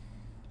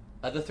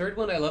 The third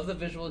one, I love the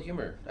visual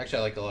humor. Actually,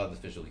 I liked a lot of the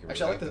visual humor.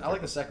 Actually, I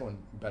like the second one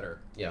better.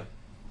 Yeah.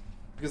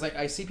 Because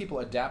I see people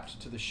adapt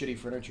to the shitty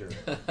furniture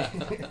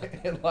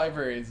in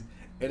libraries,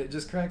 and it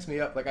just cracks me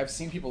up. Like, I've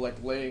seen people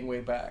like laying way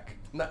back.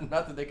 Not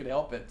that they could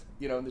help it,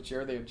 in the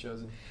chair they have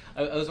chosen.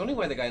 I was wondering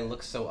why the guy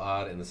looks so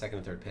odd in the second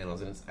and third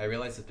panels, and I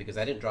realized it's because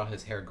I didn't draw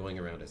his hair going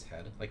around his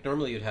head. Like,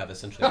 normally you'd have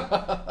essentially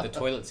the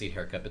toilet seat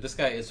haircut, but this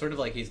guy is sort of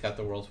like he's got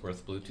the world's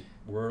worst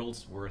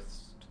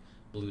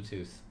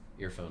Bluetooth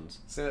earphones.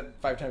 Say that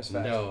 5 times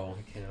fast. No,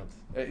 I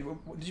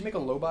can't. Did you make a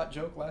Lobot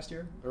joke last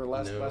year? Or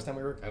last time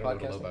we were podcasting? I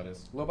don't know what Lobot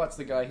is. Lobot's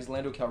the guguy, he's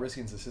Lando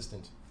Calrissian's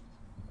assistant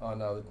on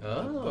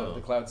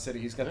the Cloud City.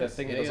 He's got that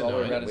thing that goes all the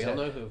way around his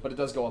head. But it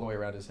does go all the way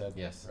around his head.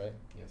 Yes. Right?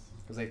 Yes.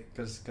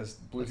 Because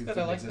Bluetooth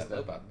didn't exist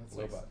then. Lobot. That's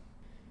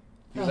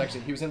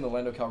Lobot. He was in the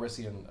Lando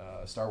Calrissian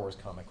Star Wars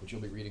comic, which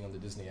you'll be reading on the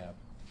Disney app.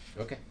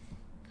 Okay.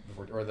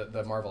 Or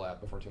the Marvel app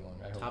before too long,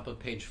 I hope. Top of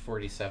page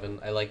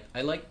 47. I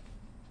like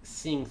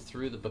seeing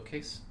through the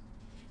bookcase.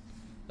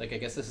 Like, I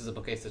guess this is a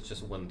bookcase that's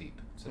just one deep,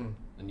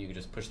 and you can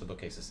just push the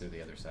bookcases through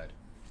the other side.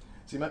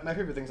 See, my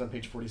favorite things on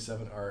page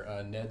 47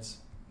 are Ned's,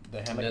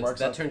 the hammock marks.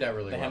 That turned out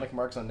really well. The hammock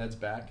marks on Ned's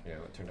back. Yeah,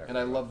 it turned out. And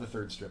I love the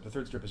third strip. The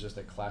third strip is just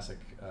a classic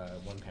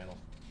one panel.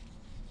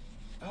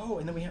 Oh,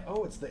 and then we have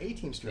it's the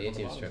A-Team strip. The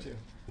A-Team strip too.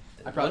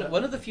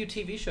 One of the few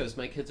TV shows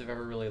my kids have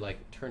ever really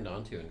turned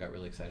on to and got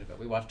really excited about.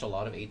 We watched a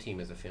lot of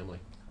A-Team as a family.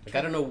 Like,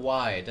 I don't know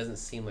why. It doesn't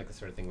seem like the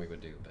sort of thing we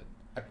would do,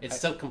 but it's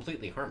so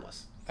completely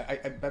harmless. I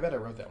bet I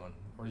wrote that one,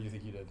 or do you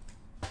think you did?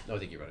 No, I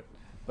think you wrote it.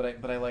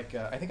 But I like.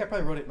 I think I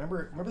probably wrote it.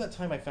 Remember that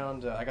time I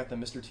found I got the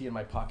Mr. T in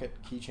my pocket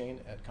keychain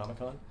at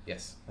Comic-Con?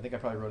 Yes. I think I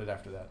probably wrote it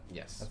after that.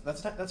 Yes.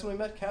 That's when we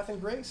met Kath and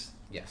Grace.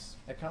 Yes.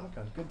 At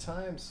Comic-Con. Good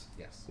times.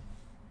 Yes.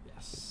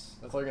 Yes.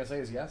 That's all you're gonna say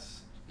is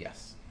yes?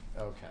 Yes.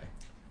 Okay.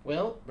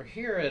 Well, we're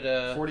here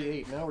at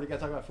 48. No, we got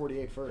to talk about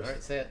 48 first. All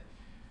right, say it.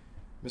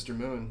 Mr.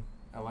 Moon.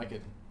 I like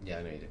it. Yeah,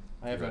 I know you do.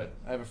 I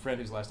have a friend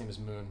whose last name is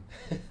Moon.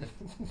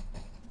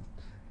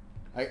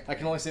 I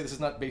can only say this is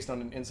not based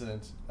on an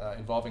incident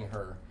involving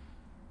her.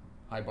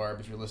 Hi, Barb,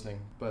 if you're listening.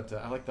 But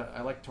I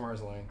like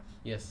Tamara's line.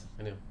 Yes,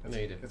 I know. I know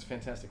you do. It's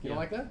fantastic. You Yeah.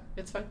 don't like that?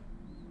 It's fine.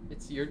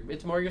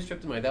 It's more your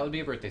strip than mine. That would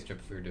be a birthday strip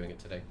if we were doing it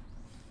today.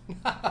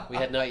 We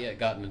had not yet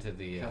gotten into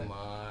the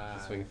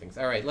swing of things.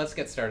 All right, let's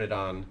get started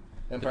on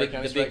Empire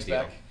County Strikes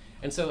deal. Back.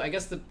 And so I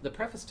guess the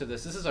preface to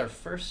this is our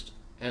first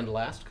and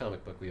last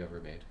comic book we ever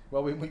made.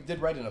 Well, we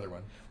did write another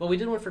one. Well, we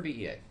did one for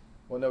BEA.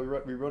 Well, no,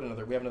 we wrote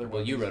another. We have another one.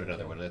 Well, you wrote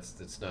another one.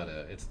 It's not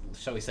it's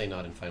shall we say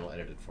not in final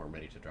edited form,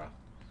 ready to draw.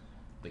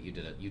 But you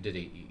did it. You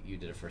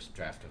did a first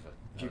draft of it.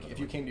 If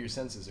you came to your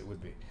senses, it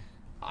would be.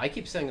 I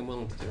keep saying I'm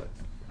willing to do it.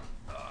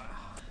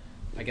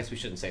 I guess we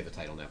shouldn't say the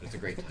title now, but it's a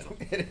great title.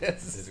 It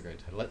is. It is a great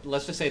title.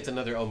 Let's just say it's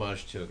another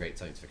homage to a great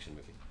science fiction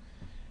movie.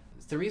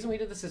 The reason we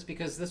did this is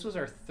because this was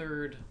our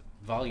third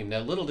volume. Now,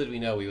 little did we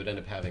know we would end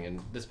up having,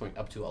 at this point,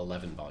 up to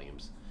 11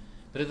 volumes.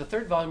 But at the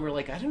third volume, we're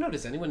like, I don't know,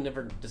 does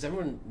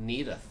everyone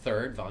need a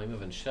third volume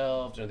of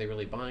Unshelved? Are they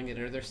really buying it?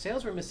 Or are there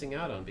sales we're missing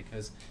out on?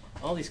 Because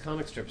all these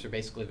comic strips are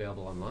basically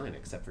available online,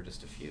 except for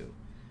just a few.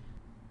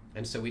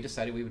 And so we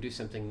decided we would do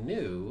something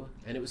new,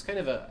 and it was kind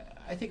of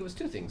I think it was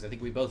two things. I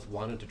think we both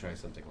wanted to try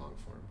something long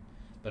form,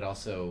 but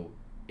also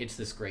it's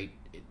this great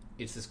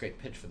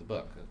pitch for the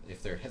book.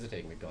 If they're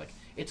hesitating, we'd be like,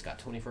 it's got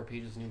 24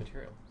 pages of new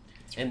material.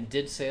 And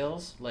did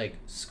sales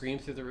scream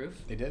through the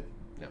roof? They did?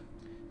 No.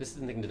 This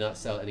thing did not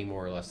sell any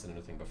more or less than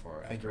anything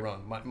before. I think you're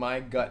wrong. My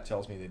gut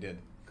tells me they did.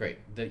 Great.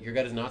 Your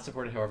gut is not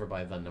supported, however,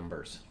 by the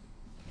numbers.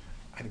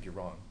 I think you're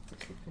wrong.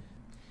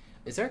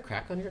 Is there a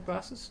crack on your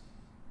glasses?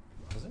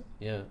 Is it?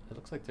 Yeah, it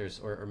looks like there's,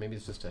 or maybe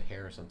it's just a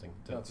hair or something.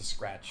 No, it's a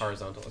scratch.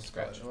 Horizontal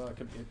scratch. Well, it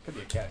could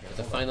be a cat hair. It's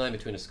a fine line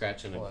between a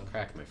scratch and a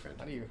crack, my friend.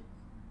 How do you?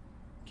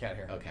 Cat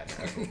hair. Oh, cat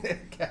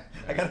hair. Cat.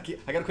 I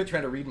gotta quit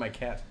trying to read my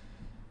cat.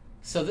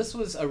 So this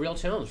was a real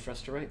challenge for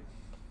us to write.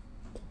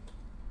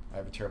 I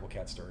have a terrible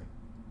cat story.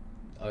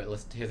 All right,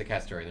 let's hear the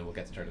cat story, and then we'll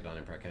get started on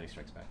Empire County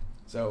Strikes Back.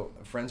 So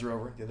friends were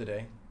over the other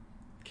day.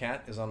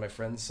 Cat is on my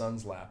friend's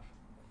son's lap.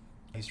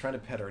 He's trying to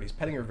pet her, and he's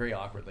petting her very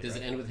awkwardly. Does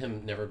right? it end with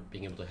him never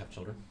being able to have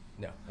children?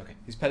 No. Okay.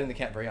 He's petting the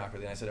cat very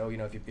awkwardly, and I said, "Oh,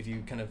 if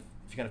you kind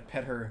of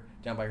pet her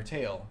down by her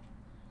tail,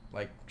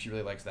 like she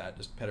really likes that.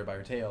 Just pet her by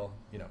her tail.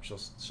 She'll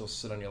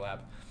sit on your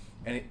lap."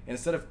 And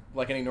instead of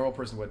like any normal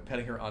person would,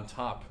 petting her on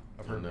top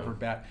of her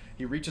back,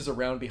 he reaches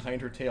around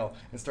behind her tail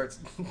and starts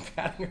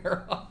patting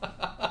her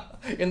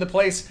in the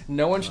place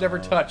no one should ever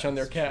touch on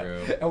their cat.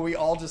 True. And we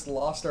all just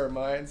lost our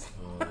minds.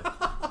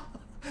 Oh.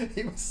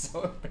 He was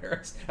so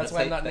embarrassed. That's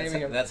why I'm not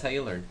naming him. That's how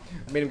you learn.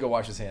 I made him go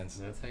wash his hands.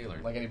 That's how you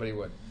learn. Like anybody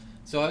would.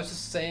 So I was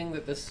just saying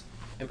that this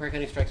Empire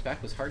County Strikes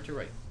Back was hard to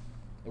write.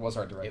 It was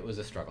hard to write. It was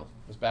a struggle.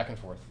 It was back and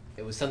forth.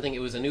 It was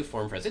a new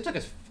form for us. It took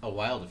us a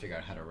while to figure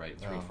out how to write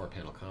 3 and 4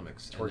 panel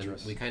comics.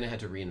 Torturous. And we kind of had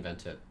to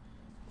reinvent it.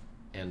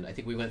 And I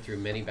think we went through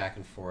many back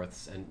and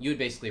forths, and you had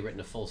basically written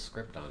a full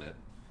script on it,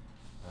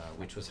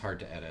 which was hard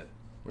to edit.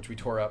 Which we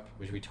tore up.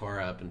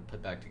 And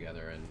put back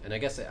together. And I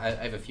guess I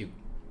have a few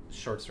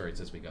short stories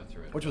as we go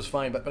through it. Which was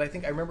fine, but I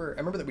think I remember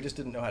that we just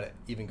didn't know how to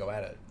even go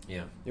at it.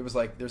 Yeah. It was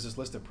like there's this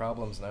list of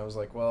problems, and I was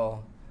like,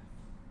 well,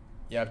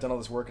 yeah, I've done all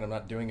this work and I'm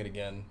not doing it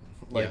again.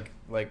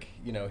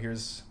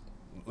 Here's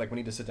we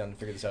need to sit down and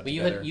figure this out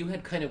together. You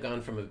had kind of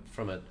gone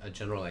from a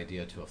general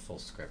idea to a full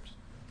script,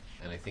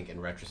 and I think in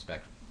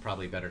retrospect,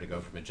 probably better to go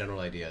from a general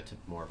idea to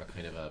more of a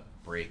kind of a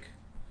break.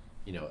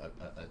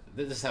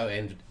 This is how I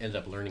ended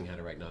up learning how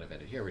to write Not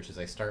Invented Here, which is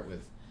I start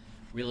with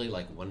really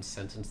like one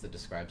sentence that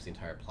describes the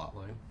entire plot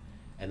line,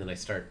 and then I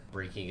start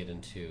breaking it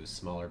into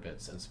smaller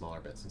bits and smaller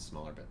bits and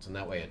smaller bits, and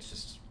that way it's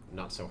just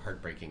not so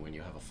heartbreaking when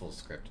you have a full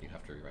script and you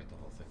have to rewrite the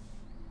whole thing.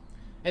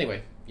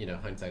 Anyway,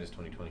 hindsight is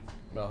 20/20.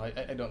 Well,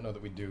 I don't know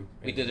that we do.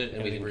 We did it,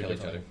 and we didn't kill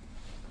each other.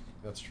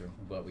 That's true.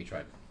 But we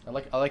tried. I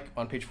like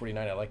on page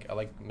 49. I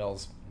like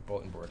Mel's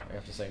bulletin board. I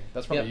have to say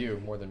that's probably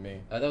you more than me.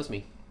 That was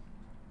me.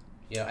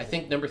 Yeah, I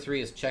think number 3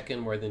 is check in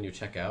more than you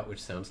check out,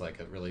 which sounds like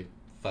a really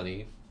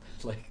funny,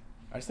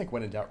 I just think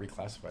when in doubt,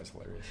 reclassify is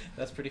hilarious.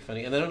 That's pretty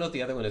funny. And I don't know what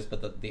the other one is,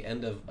 but the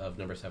end of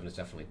number 7 is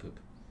definitely poop.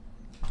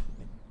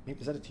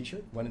 Is that a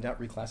T-shirt? When in doubt,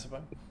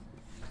 reclassify.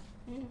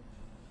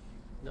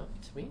 No,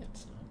 to me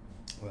it's not.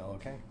 Well,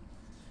 okay.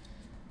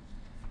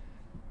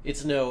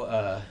 It's no.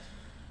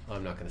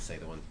 I'm not going to say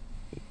the one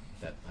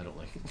that I don't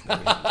like.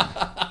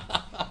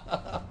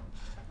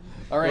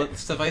 All right. Well,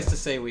 suffice to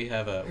say, we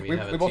have a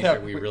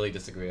T-shirt we really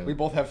disagree on. We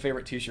both have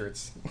favorite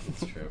T-shirts.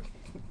 It's true.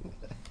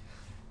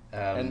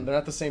 And they're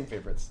not the same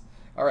favorites.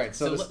 All right,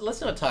 so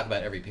let's not talk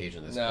about every page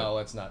in this. No,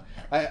 let's not.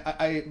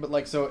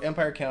 But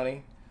Empire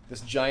County,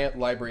 this giant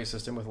library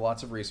system with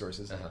lots of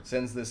resources,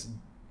 sends this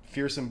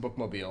fearsome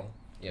bookmobile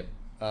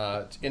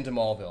into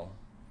Mallville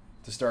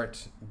to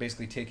start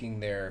basically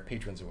taking their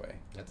patrons away.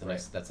 That's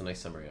a nice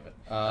summary of it.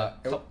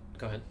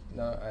 Go ahead.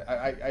 No,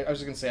 I was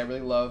just gonna say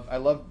I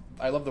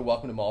love the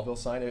welcome to Mallville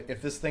sign.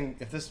 If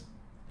this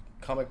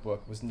comic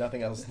book was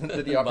nothing else than the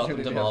Welcome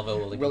opportunity to to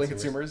Malville, have Willing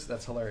consumers.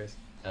 That's hilarious.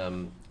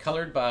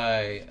 Colored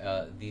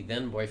by the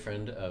then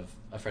boyfriend of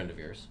a friend of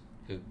yours,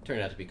 who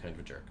turned out to be kind of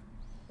a jerk.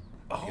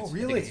 Oh, I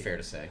really? think it's fair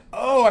to say.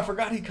 Oh, I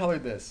forgot he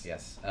colored this.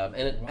 Yes,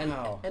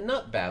 Wow. and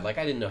not bad. Like,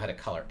 I didn't know how to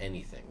color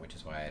anything, which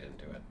is why I didn't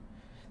do it.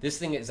 This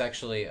thing is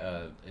actually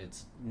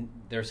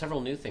there are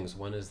several new things.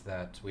 One is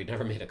that we'd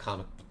never made a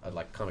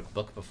comic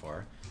book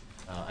before.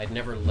 I'd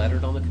never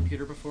lettered on the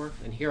computer before,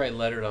 and here I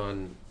lettered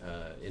on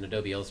in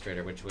Adobe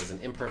Illustrator, which was an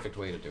imperfect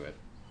way to do it.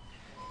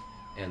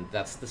 And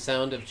that's the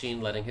sound of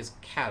Gene letting his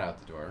cat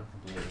out the door.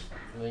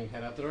 Letting your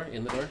cat out the door?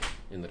 In the door?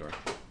 In the door.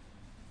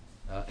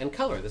 And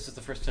color. This is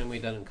the first time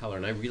we've done it in color,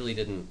 and I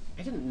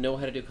didn't know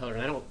how to do color,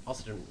 and I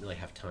also didn't really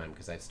have time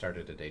because I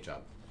started a day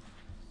job.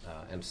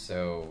 And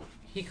so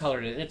he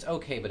colored it, and it's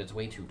okay, but it's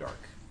way too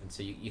dark. And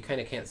so you kind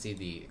of can't see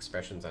the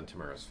expressions on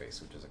Tomorrow's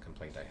face, which is a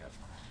complaint I have.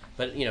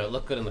 But, it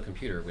looked good on the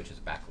computer, which is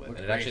backlit, and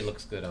it actually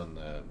looks good on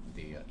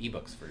the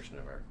ebooks version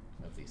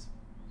of these.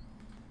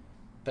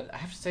 But I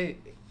have to say,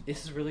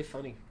 this is really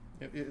funny.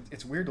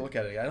 It's weird to look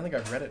at it. I don't think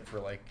I've read it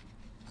for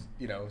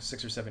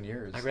 6 or 7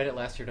 years. I read it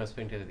last year when I was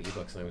putting together the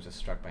ebooks, and I was just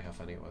struck by how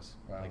funny it was.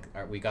 Wow.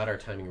 We got our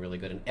timing really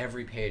good, and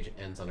every page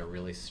ends on a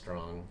really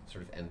strong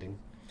sort of ending.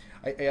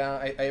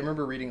 I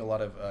remember reading a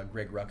lot of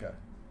Greg Rucka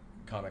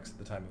comics at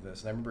the time of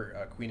this, and I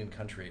remember Queen and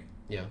Country,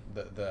 Yeah.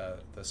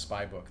 the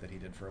spy book that he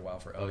did for a while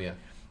for Oh, yeah.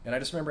 And I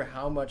just remember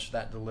how much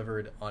that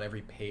delivered on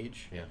every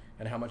page, Yeah.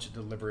 and how much it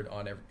delivered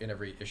in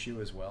every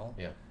issue as well.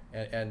 Yeah.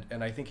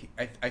 And I think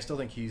I still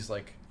think he's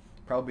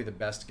probably the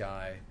best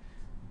guy,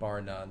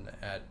 bar none,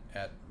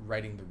 at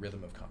writing the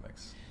rhythm of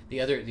comics. The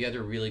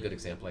other really good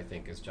example, I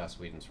think, is Joss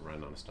Whedon's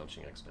run on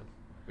Astonishing X-Men,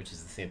 which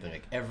is the same thing.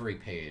 Like, every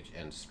page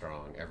ends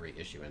strong, every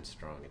issue ends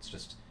strong. It's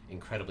just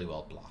incredibly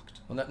well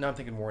blocked. Well, now I'm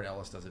thinking Warren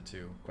Ellis does it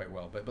too quite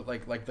well. But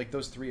like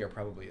those three that's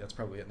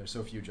probably it. And there's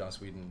so few Joss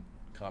Whedon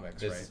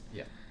comics, right?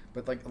 Yeah.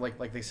 But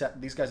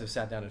these guys have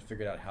sat down and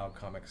figured out how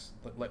comics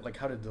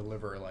how to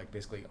deliver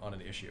basically on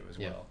an issue as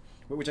well,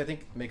 which I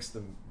think makes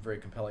them very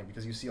compelling,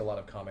 because you see a lot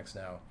of comics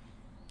now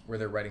where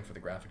they're writing for the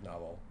graphic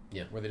novel,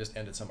 where they just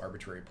end at some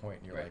arbitrary point,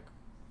 and you're like,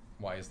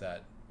 why is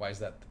that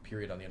the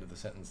period on the end of the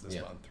sentence this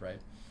month,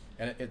 right?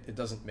 And it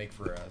doesn't make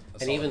for a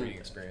solid reading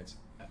experience.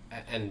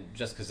 And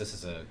just because this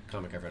is a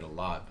comic I've read a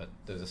lot, but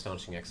those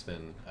Astonishing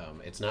X-Men,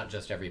 it's not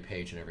just every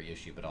page and every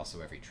issue, but also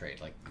every trade.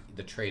 Like,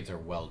 the trades are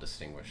well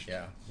distinguished.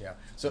 Yeah.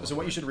 So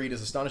what you should read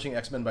is Astonishing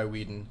X-Men by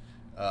Whedon,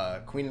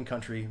 Queen and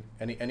Country,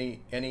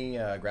 any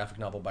graphic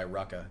novel by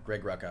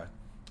Greg Rucka,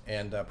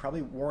 and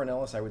probably Warren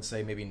Ellis. I would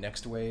say maybe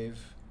Next Wave,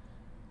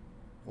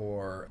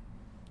 or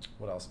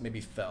what else? Maybe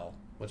Fell.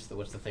 What's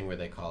the thing where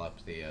they call up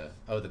the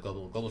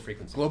global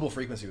frequency? Global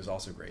Frequency was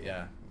also great.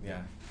 Yeah.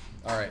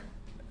 All right.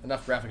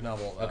 Enough graphic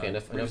novel. Okay,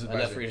 enough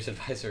reader's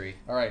advisory.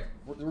 All right,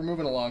 we're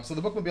moving along. So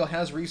the Bookmobile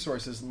has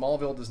resources.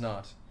 Malville does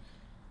not.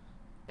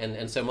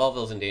 And so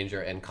Malville's in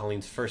danger, and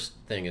Colleen's first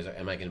thing is,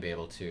 am I going to be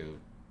able to...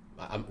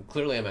 I'm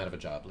out of a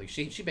job. Like,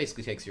 she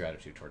basically takes your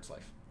attitude towards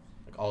life.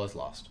 Like, all is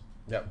lost.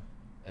 Yep.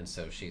 And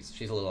so she's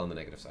a little on the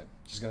negative side.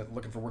 She's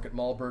looking for work at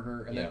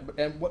Malburger,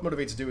 and what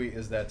motivates Dewey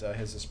is that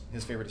his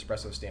favorite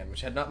espresso stand,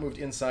 which had not moved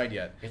inside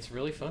yet. It's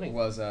really funny.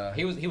 Was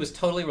he was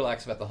totally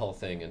relaxed about the whole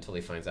thing until he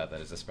finds out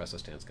that his espresso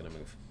stand's going to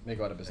move. May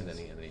go out of business.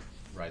 And then he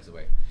rides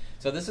away.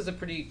 So this is a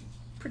pretty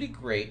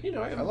great.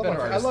 I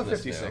love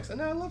 56.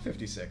 No, I love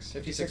 56.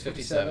 56,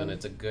 57.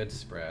 It's a good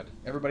spread.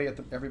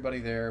 Everybody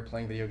there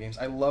playing video games.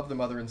 I love the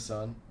mother and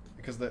son,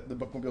 because the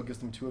Bookmobile gives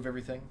them two of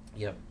everything.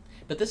 Yep.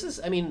 But this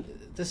is,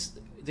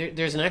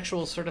 there's an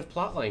actual sort of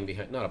plot line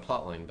behind, not a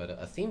plot line, but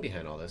a theme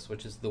behind all this,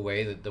 which is the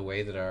way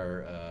that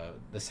our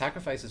the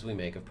sacrifices we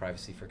make of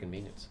privacy for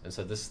convenience. And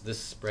so this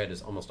spread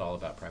is almost all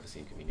about privacy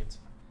and convenience.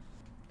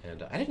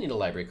 And I didn't need a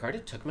library card;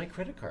 it took my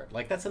credit card.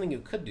 Like, that's something you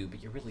could do,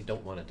 but you really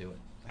don't want to do it.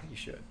 I think you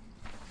should.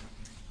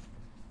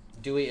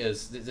 Dewey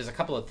there's a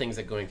couple of things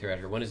that going throughout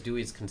here. One is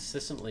Dewey's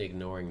consistently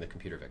ignoring the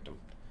computer victim,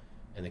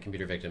 and the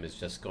computer victim is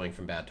just going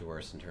from bad to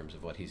worse in terms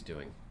of what he's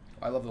doing.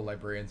 I love the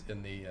librarians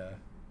in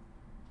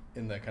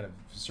the kind of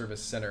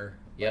service center,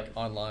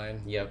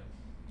 online. Yep,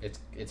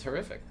 it's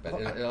horrific, but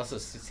it also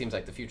seems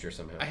like the future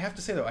somehow. I have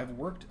to say though, I've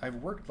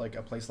worked like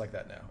a place like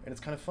that now, and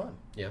it's kind of fun.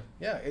 Yeah,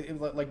 it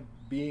like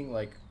being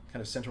like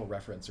kind of central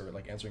reference, or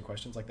like answering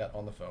questions like that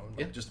on the phone,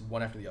 just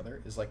one after the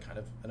other, is like kind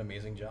of an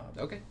amazing job.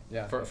 Okay,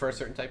 yeah, for a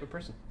certain type of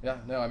person. Yeah,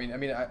 no,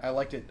 I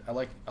liked it. I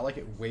like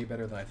it way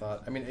better than I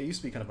thought. I mean, it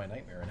used to be kind of my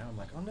nightmare, and now I'm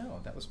like, oh no,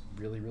 that was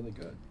really, really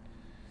good.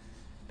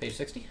 Page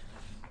 60.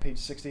 Page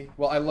 60.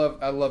 Well, I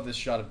love this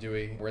shot of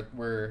Dewey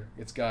where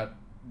it's got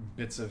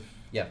bits of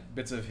him.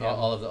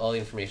 All the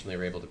information they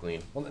were able to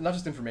glean. Well, not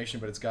just information,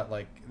 but it's got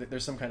like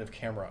there's some kind of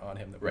camera on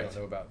him that we don't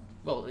know about.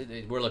 Well,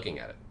 we're looking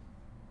at it.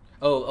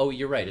 Oh,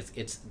 you're right.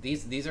 It's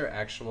these are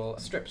actual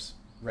strips.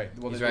 Right.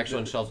 Well, these are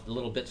actual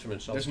little bits from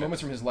shelf. There's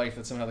moments from his life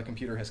that somehow the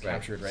computer has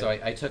captured. Right. So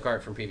I took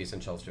art from previous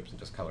shelf strips and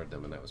just colored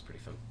them, and that was pretty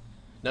fun.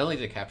 Not only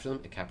did it capture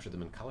them, it captured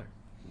them in color.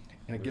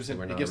 And it gives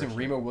him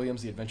Remo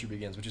Williams' The Adventure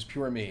Begins, which is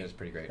pure me. It's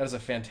pretty great. That is a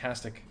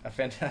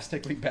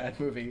fantastically bad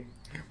movie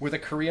with a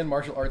Korean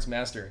martial arts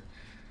master.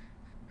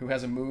 who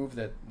has a move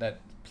that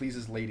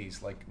pleases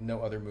ladies like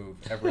no other move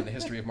ever in the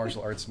history of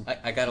martial arts.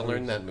 I got to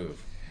learn that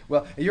move.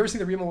 Well, have you ever seen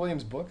the Remo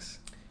Williams books?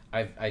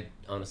 I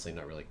honestly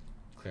not really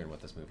clear on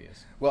what this movie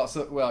is. Well,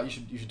 you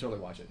should totally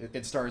watch it.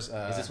 It stars.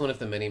 Is this one of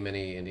the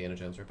many Indiana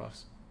Jones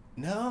ripoffs?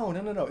 No.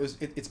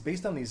 It's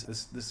based on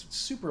this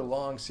super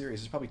long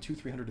series. There's probably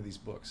 200-300 of these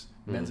books,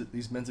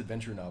 these men's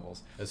adventure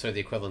novels. It's sort of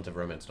the equivalent of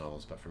romance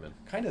novels, but for men.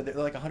 Kind of, they're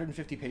like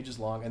 150 pages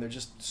long, and they're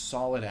just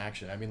solid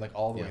action. I mean, like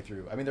all the way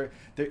through. I mean,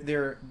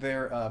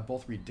 they're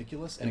both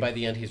ridiculous, and by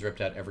the end, he's ripped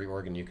out every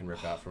organ you can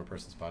rip out from a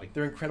person's body.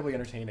 They're incredibly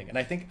entertaining, and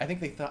I think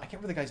they thought, I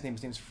can't remember the guy's name.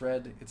 His name's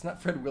Fred. It's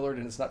not Fred Willard,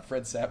 and it's not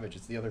Fred Savage.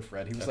 It's the other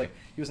Fred. He was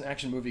he was an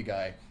action movie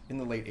guy in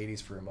the late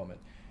 '80s for a moment.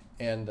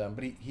 And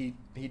but he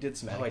did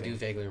some acting. Oh, I do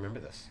vaguely remember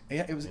this.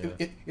 Yeah, it was.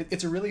 Yeah.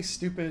 It's a really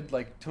stupid,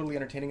 like totally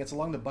entertaining. It's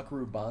along the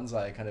Buckaroo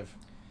Banzai kind of,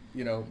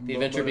 The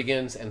adventure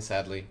begins and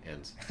sadly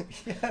ends.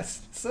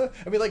 Yes. So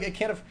I mean, like it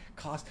can't have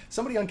cost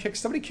somebody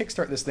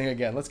kickstart this thing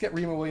again. Let's get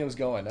Remo Williams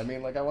going. I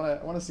mean, like I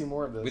want to see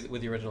more of this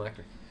with the original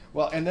actor.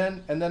 Well, and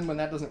then when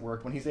that doesn't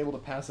work, when he's able to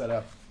pass that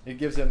up, it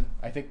gives him,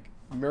 I think,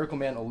 Miracle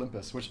Man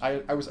Olympus, which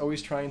I was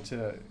always trying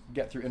to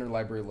get through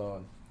interlibrary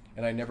loan,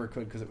 and I never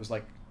could because it was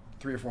like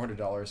 $300 or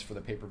 $400 for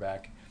the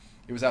paperback.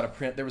 It was out of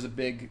print. There was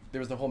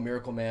the whole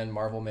Miracle Man,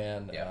 Marvel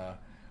Man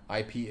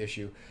IP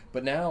issue.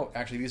 But now,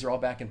 actually, these are all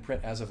back in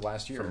print as of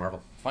last year. From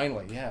Marvel.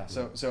 Finally, yeah.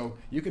 Mm-hmm. So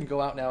you can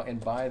go out now and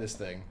buy this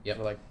thing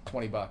for like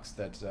 $20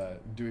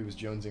 that Dewey was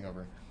jonesing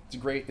over. It's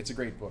a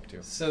great book, too.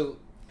 So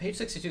page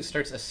 62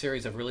 starts a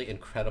series of really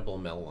incredible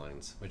Mel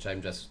lines, which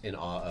I'm just in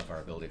awe of our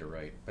ability to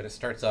write. But it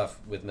starts off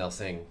with Mel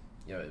saying,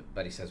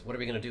 Buddy says, "What are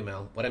we going to do,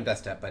 Mel? What I'm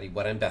best at, Buddy,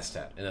 what I'm best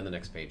at." And then the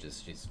next page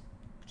is she's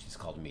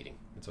called a meeting.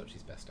 That's what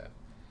she's best at.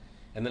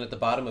 And then at the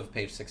bottom of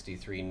page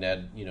 63,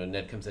 Ned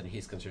comes in and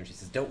he's concerned. She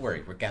says, "Don't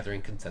worry, we're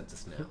gathering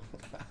consensus now."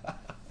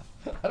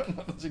 I don't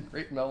know. It's a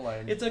great Mel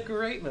line. It's a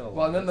great Mel line.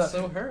 Well, and then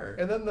so her.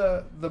 And then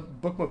the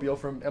bookmobile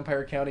from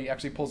Empire County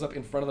actually pulls up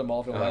in front of the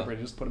Malville Library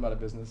to just put them out of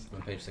business.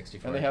 On page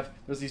 64. And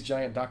there's these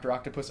giant Dr.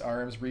 Octopus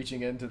arms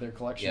reaching into their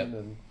collection,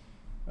 and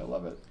I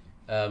love it.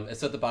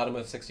 So at the bottom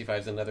of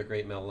 65 is another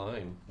great Mel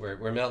line where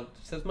Mel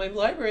says, "My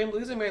library, I'm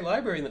losing my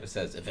library," and then it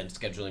says, "Event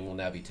scheduling will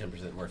now be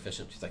 10% more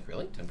efficient." She's like,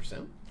 "Really?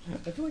 10%?"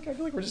 I feel like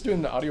we're just doing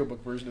an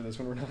audiobook version of this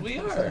when we're not. We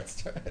are.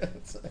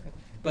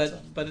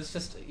 But it's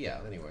just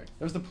anyway.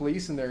 There's the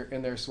police in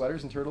their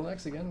sweaters and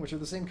turtlenecks again, which are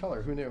the same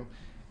color. Who knew?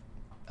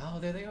 Oh,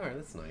 there they are.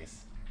 That's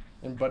nice.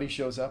 And Buddy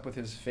shows up with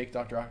his fake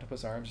Dr.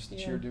 Octopus arms just to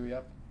cheer Dewey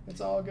up.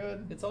 It's all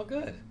good. It's all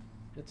good.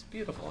 It's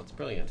beautiful. It's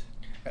brilliant.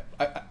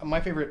 My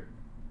favorite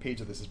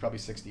page of this is probably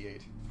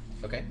 68.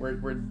 Okay.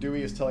 Where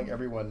Dewey is telling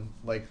everyone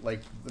like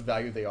the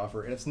value they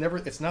offer, and it's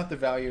not the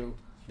value.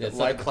 It's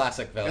not a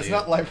classic value. It's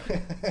not like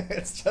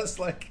it's just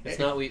like it's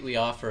not we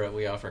offer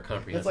a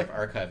comprehensive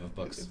archive of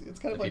books it's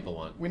kind of that like, people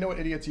want. We know what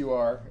idiots you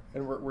are,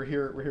 and we're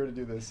here to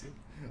do this.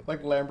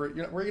 Like Lambert,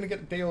 we're gonna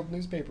get day-old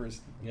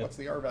newspapers. Yep. What's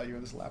the R value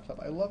of this laptop?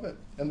 I love it.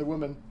 And the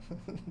woman,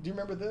 do you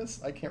remember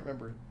this? I can't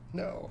remember.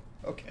 No.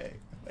 Okay.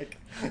 Like,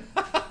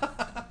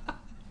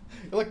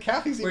 look,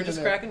 Kathy's. We're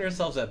just cracking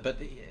ourselves up, but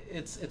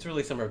it's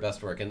really some of our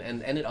best work, and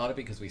it ought to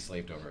be because we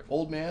slaved over it.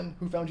 Old man,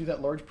 who found you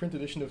that large print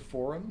edition of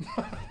Forum?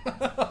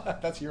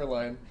 That's your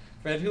line.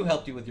 Fred, who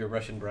helped you with your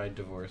Russian bride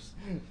divorce?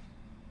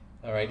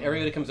 All right,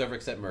 everybody comes over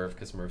except Merv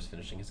because Merv's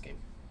finishing his game.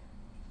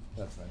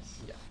 That's nice.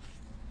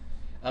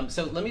 Yeah.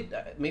 So let me,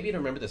 maybe you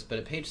don't remember this, but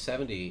at page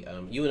 70,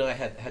 you and I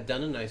had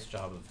done a nice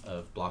job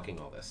of blocking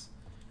all this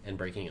and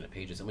breaking into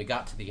pages, and we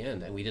got to the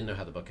end, and we didn't know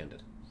how the book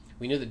ended.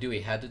 We knew that Dewey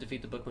had to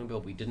defeat the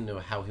bookmobile, we didn't know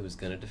how he was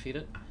going to defeat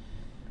it.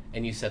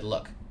 And you said,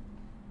 look,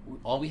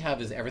 all we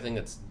have is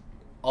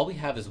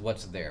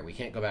what's there. We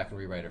can't go back and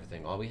rewrite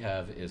everything. All we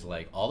have is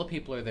like all the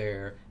people are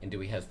there, and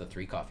Dewey has the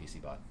 3 coffees he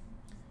bought.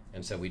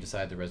 And so we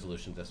decided the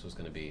resolution of this was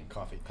going to be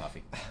coffee.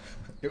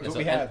 It was what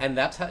we had, and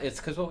that's how it's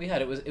because what we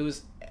had. It was,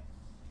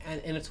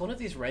 and it's one of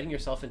these writing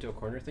yourself into a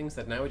corner things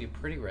that now I do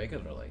pretty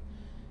regularly,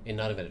 in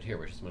Not Invented Here,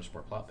 which is much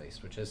more plot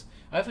based. Which is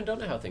I often don't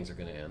know how things are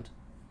going to end,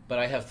 but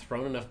I have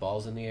thrown enough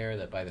balls in the air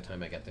that by the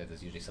time I get there,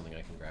 there's usually something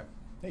I can grab.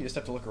 Yeah, you just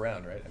have to look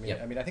around, right?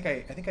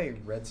 I think I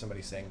read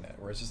somebody saying that,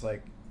 where it's just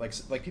like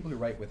people who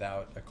write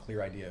without a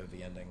clear idea of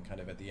the ending,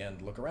 kind of at the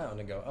end look around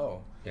and go,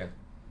 oh, yeah,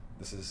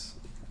 this is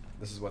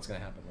what's going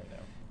to happen right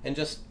now. And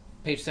just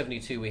page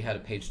 72, we had a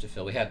page to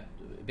fill. We had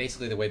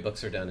basically the way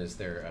books are done is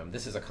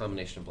this is a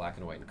combination of black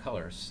and white and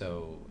color.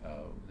 So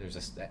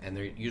and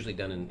they're usually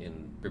done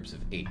in groups of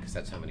 8 because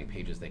that's how many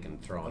pages they can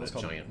throw on a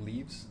giant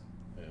leaves,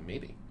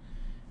 maybe.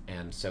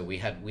 And so we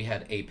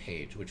had a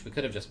page, which we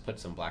could have just put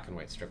some black and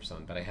white strips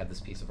on, but I had this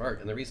piece of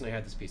art. And the reason I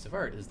had this piece of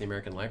art is the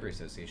American Library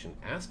Association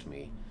asked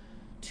me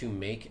to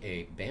make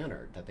a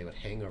banner that they would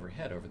hang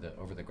overhead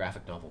over the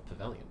graphic novel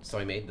pavilion. So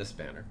I made this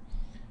banner,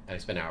 and I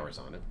spent hours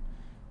on it.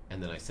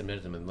 And then I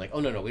submitted them, and like,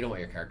 oh, no, we don't want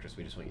your characters.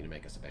 We just want you to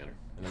make us a banner.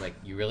 And I'm like,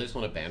 you really just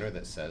want a banner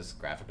that says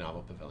graphic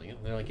novel pavilion?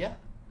 And they're like, yeah.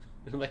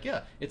 And I'm like,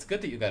 yeah, it's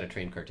good that you got a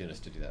trained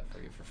cartoonist to do that for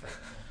you for free.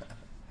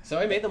 So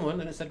I made them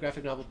one, and it said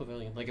graphic novel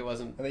pavilion. Like it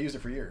wasn't. And they used it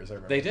for years. I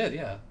remember. They did,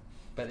 yeah.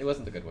 but it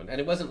wasn't the good one, and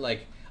it wasn't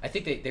like I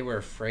think they were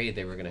afraid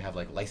they were going to have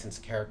like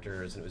licensed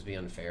characters and it was be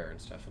unfair and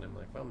stuff. And I'm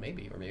like, well,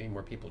 maybe, or maybe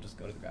more people just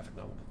go to the graphic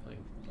novel.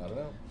 I don't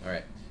know. All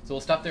right, so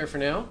we'll stop there for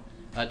now.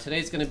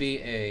 Today's going to be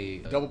a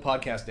double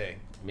podcast day,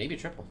 maybe a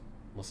triple.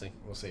 We'll see.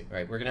 We'll see. All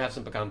right, we're going to have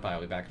some pecan pie.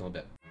 I'll be back in a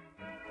little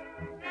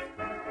bit.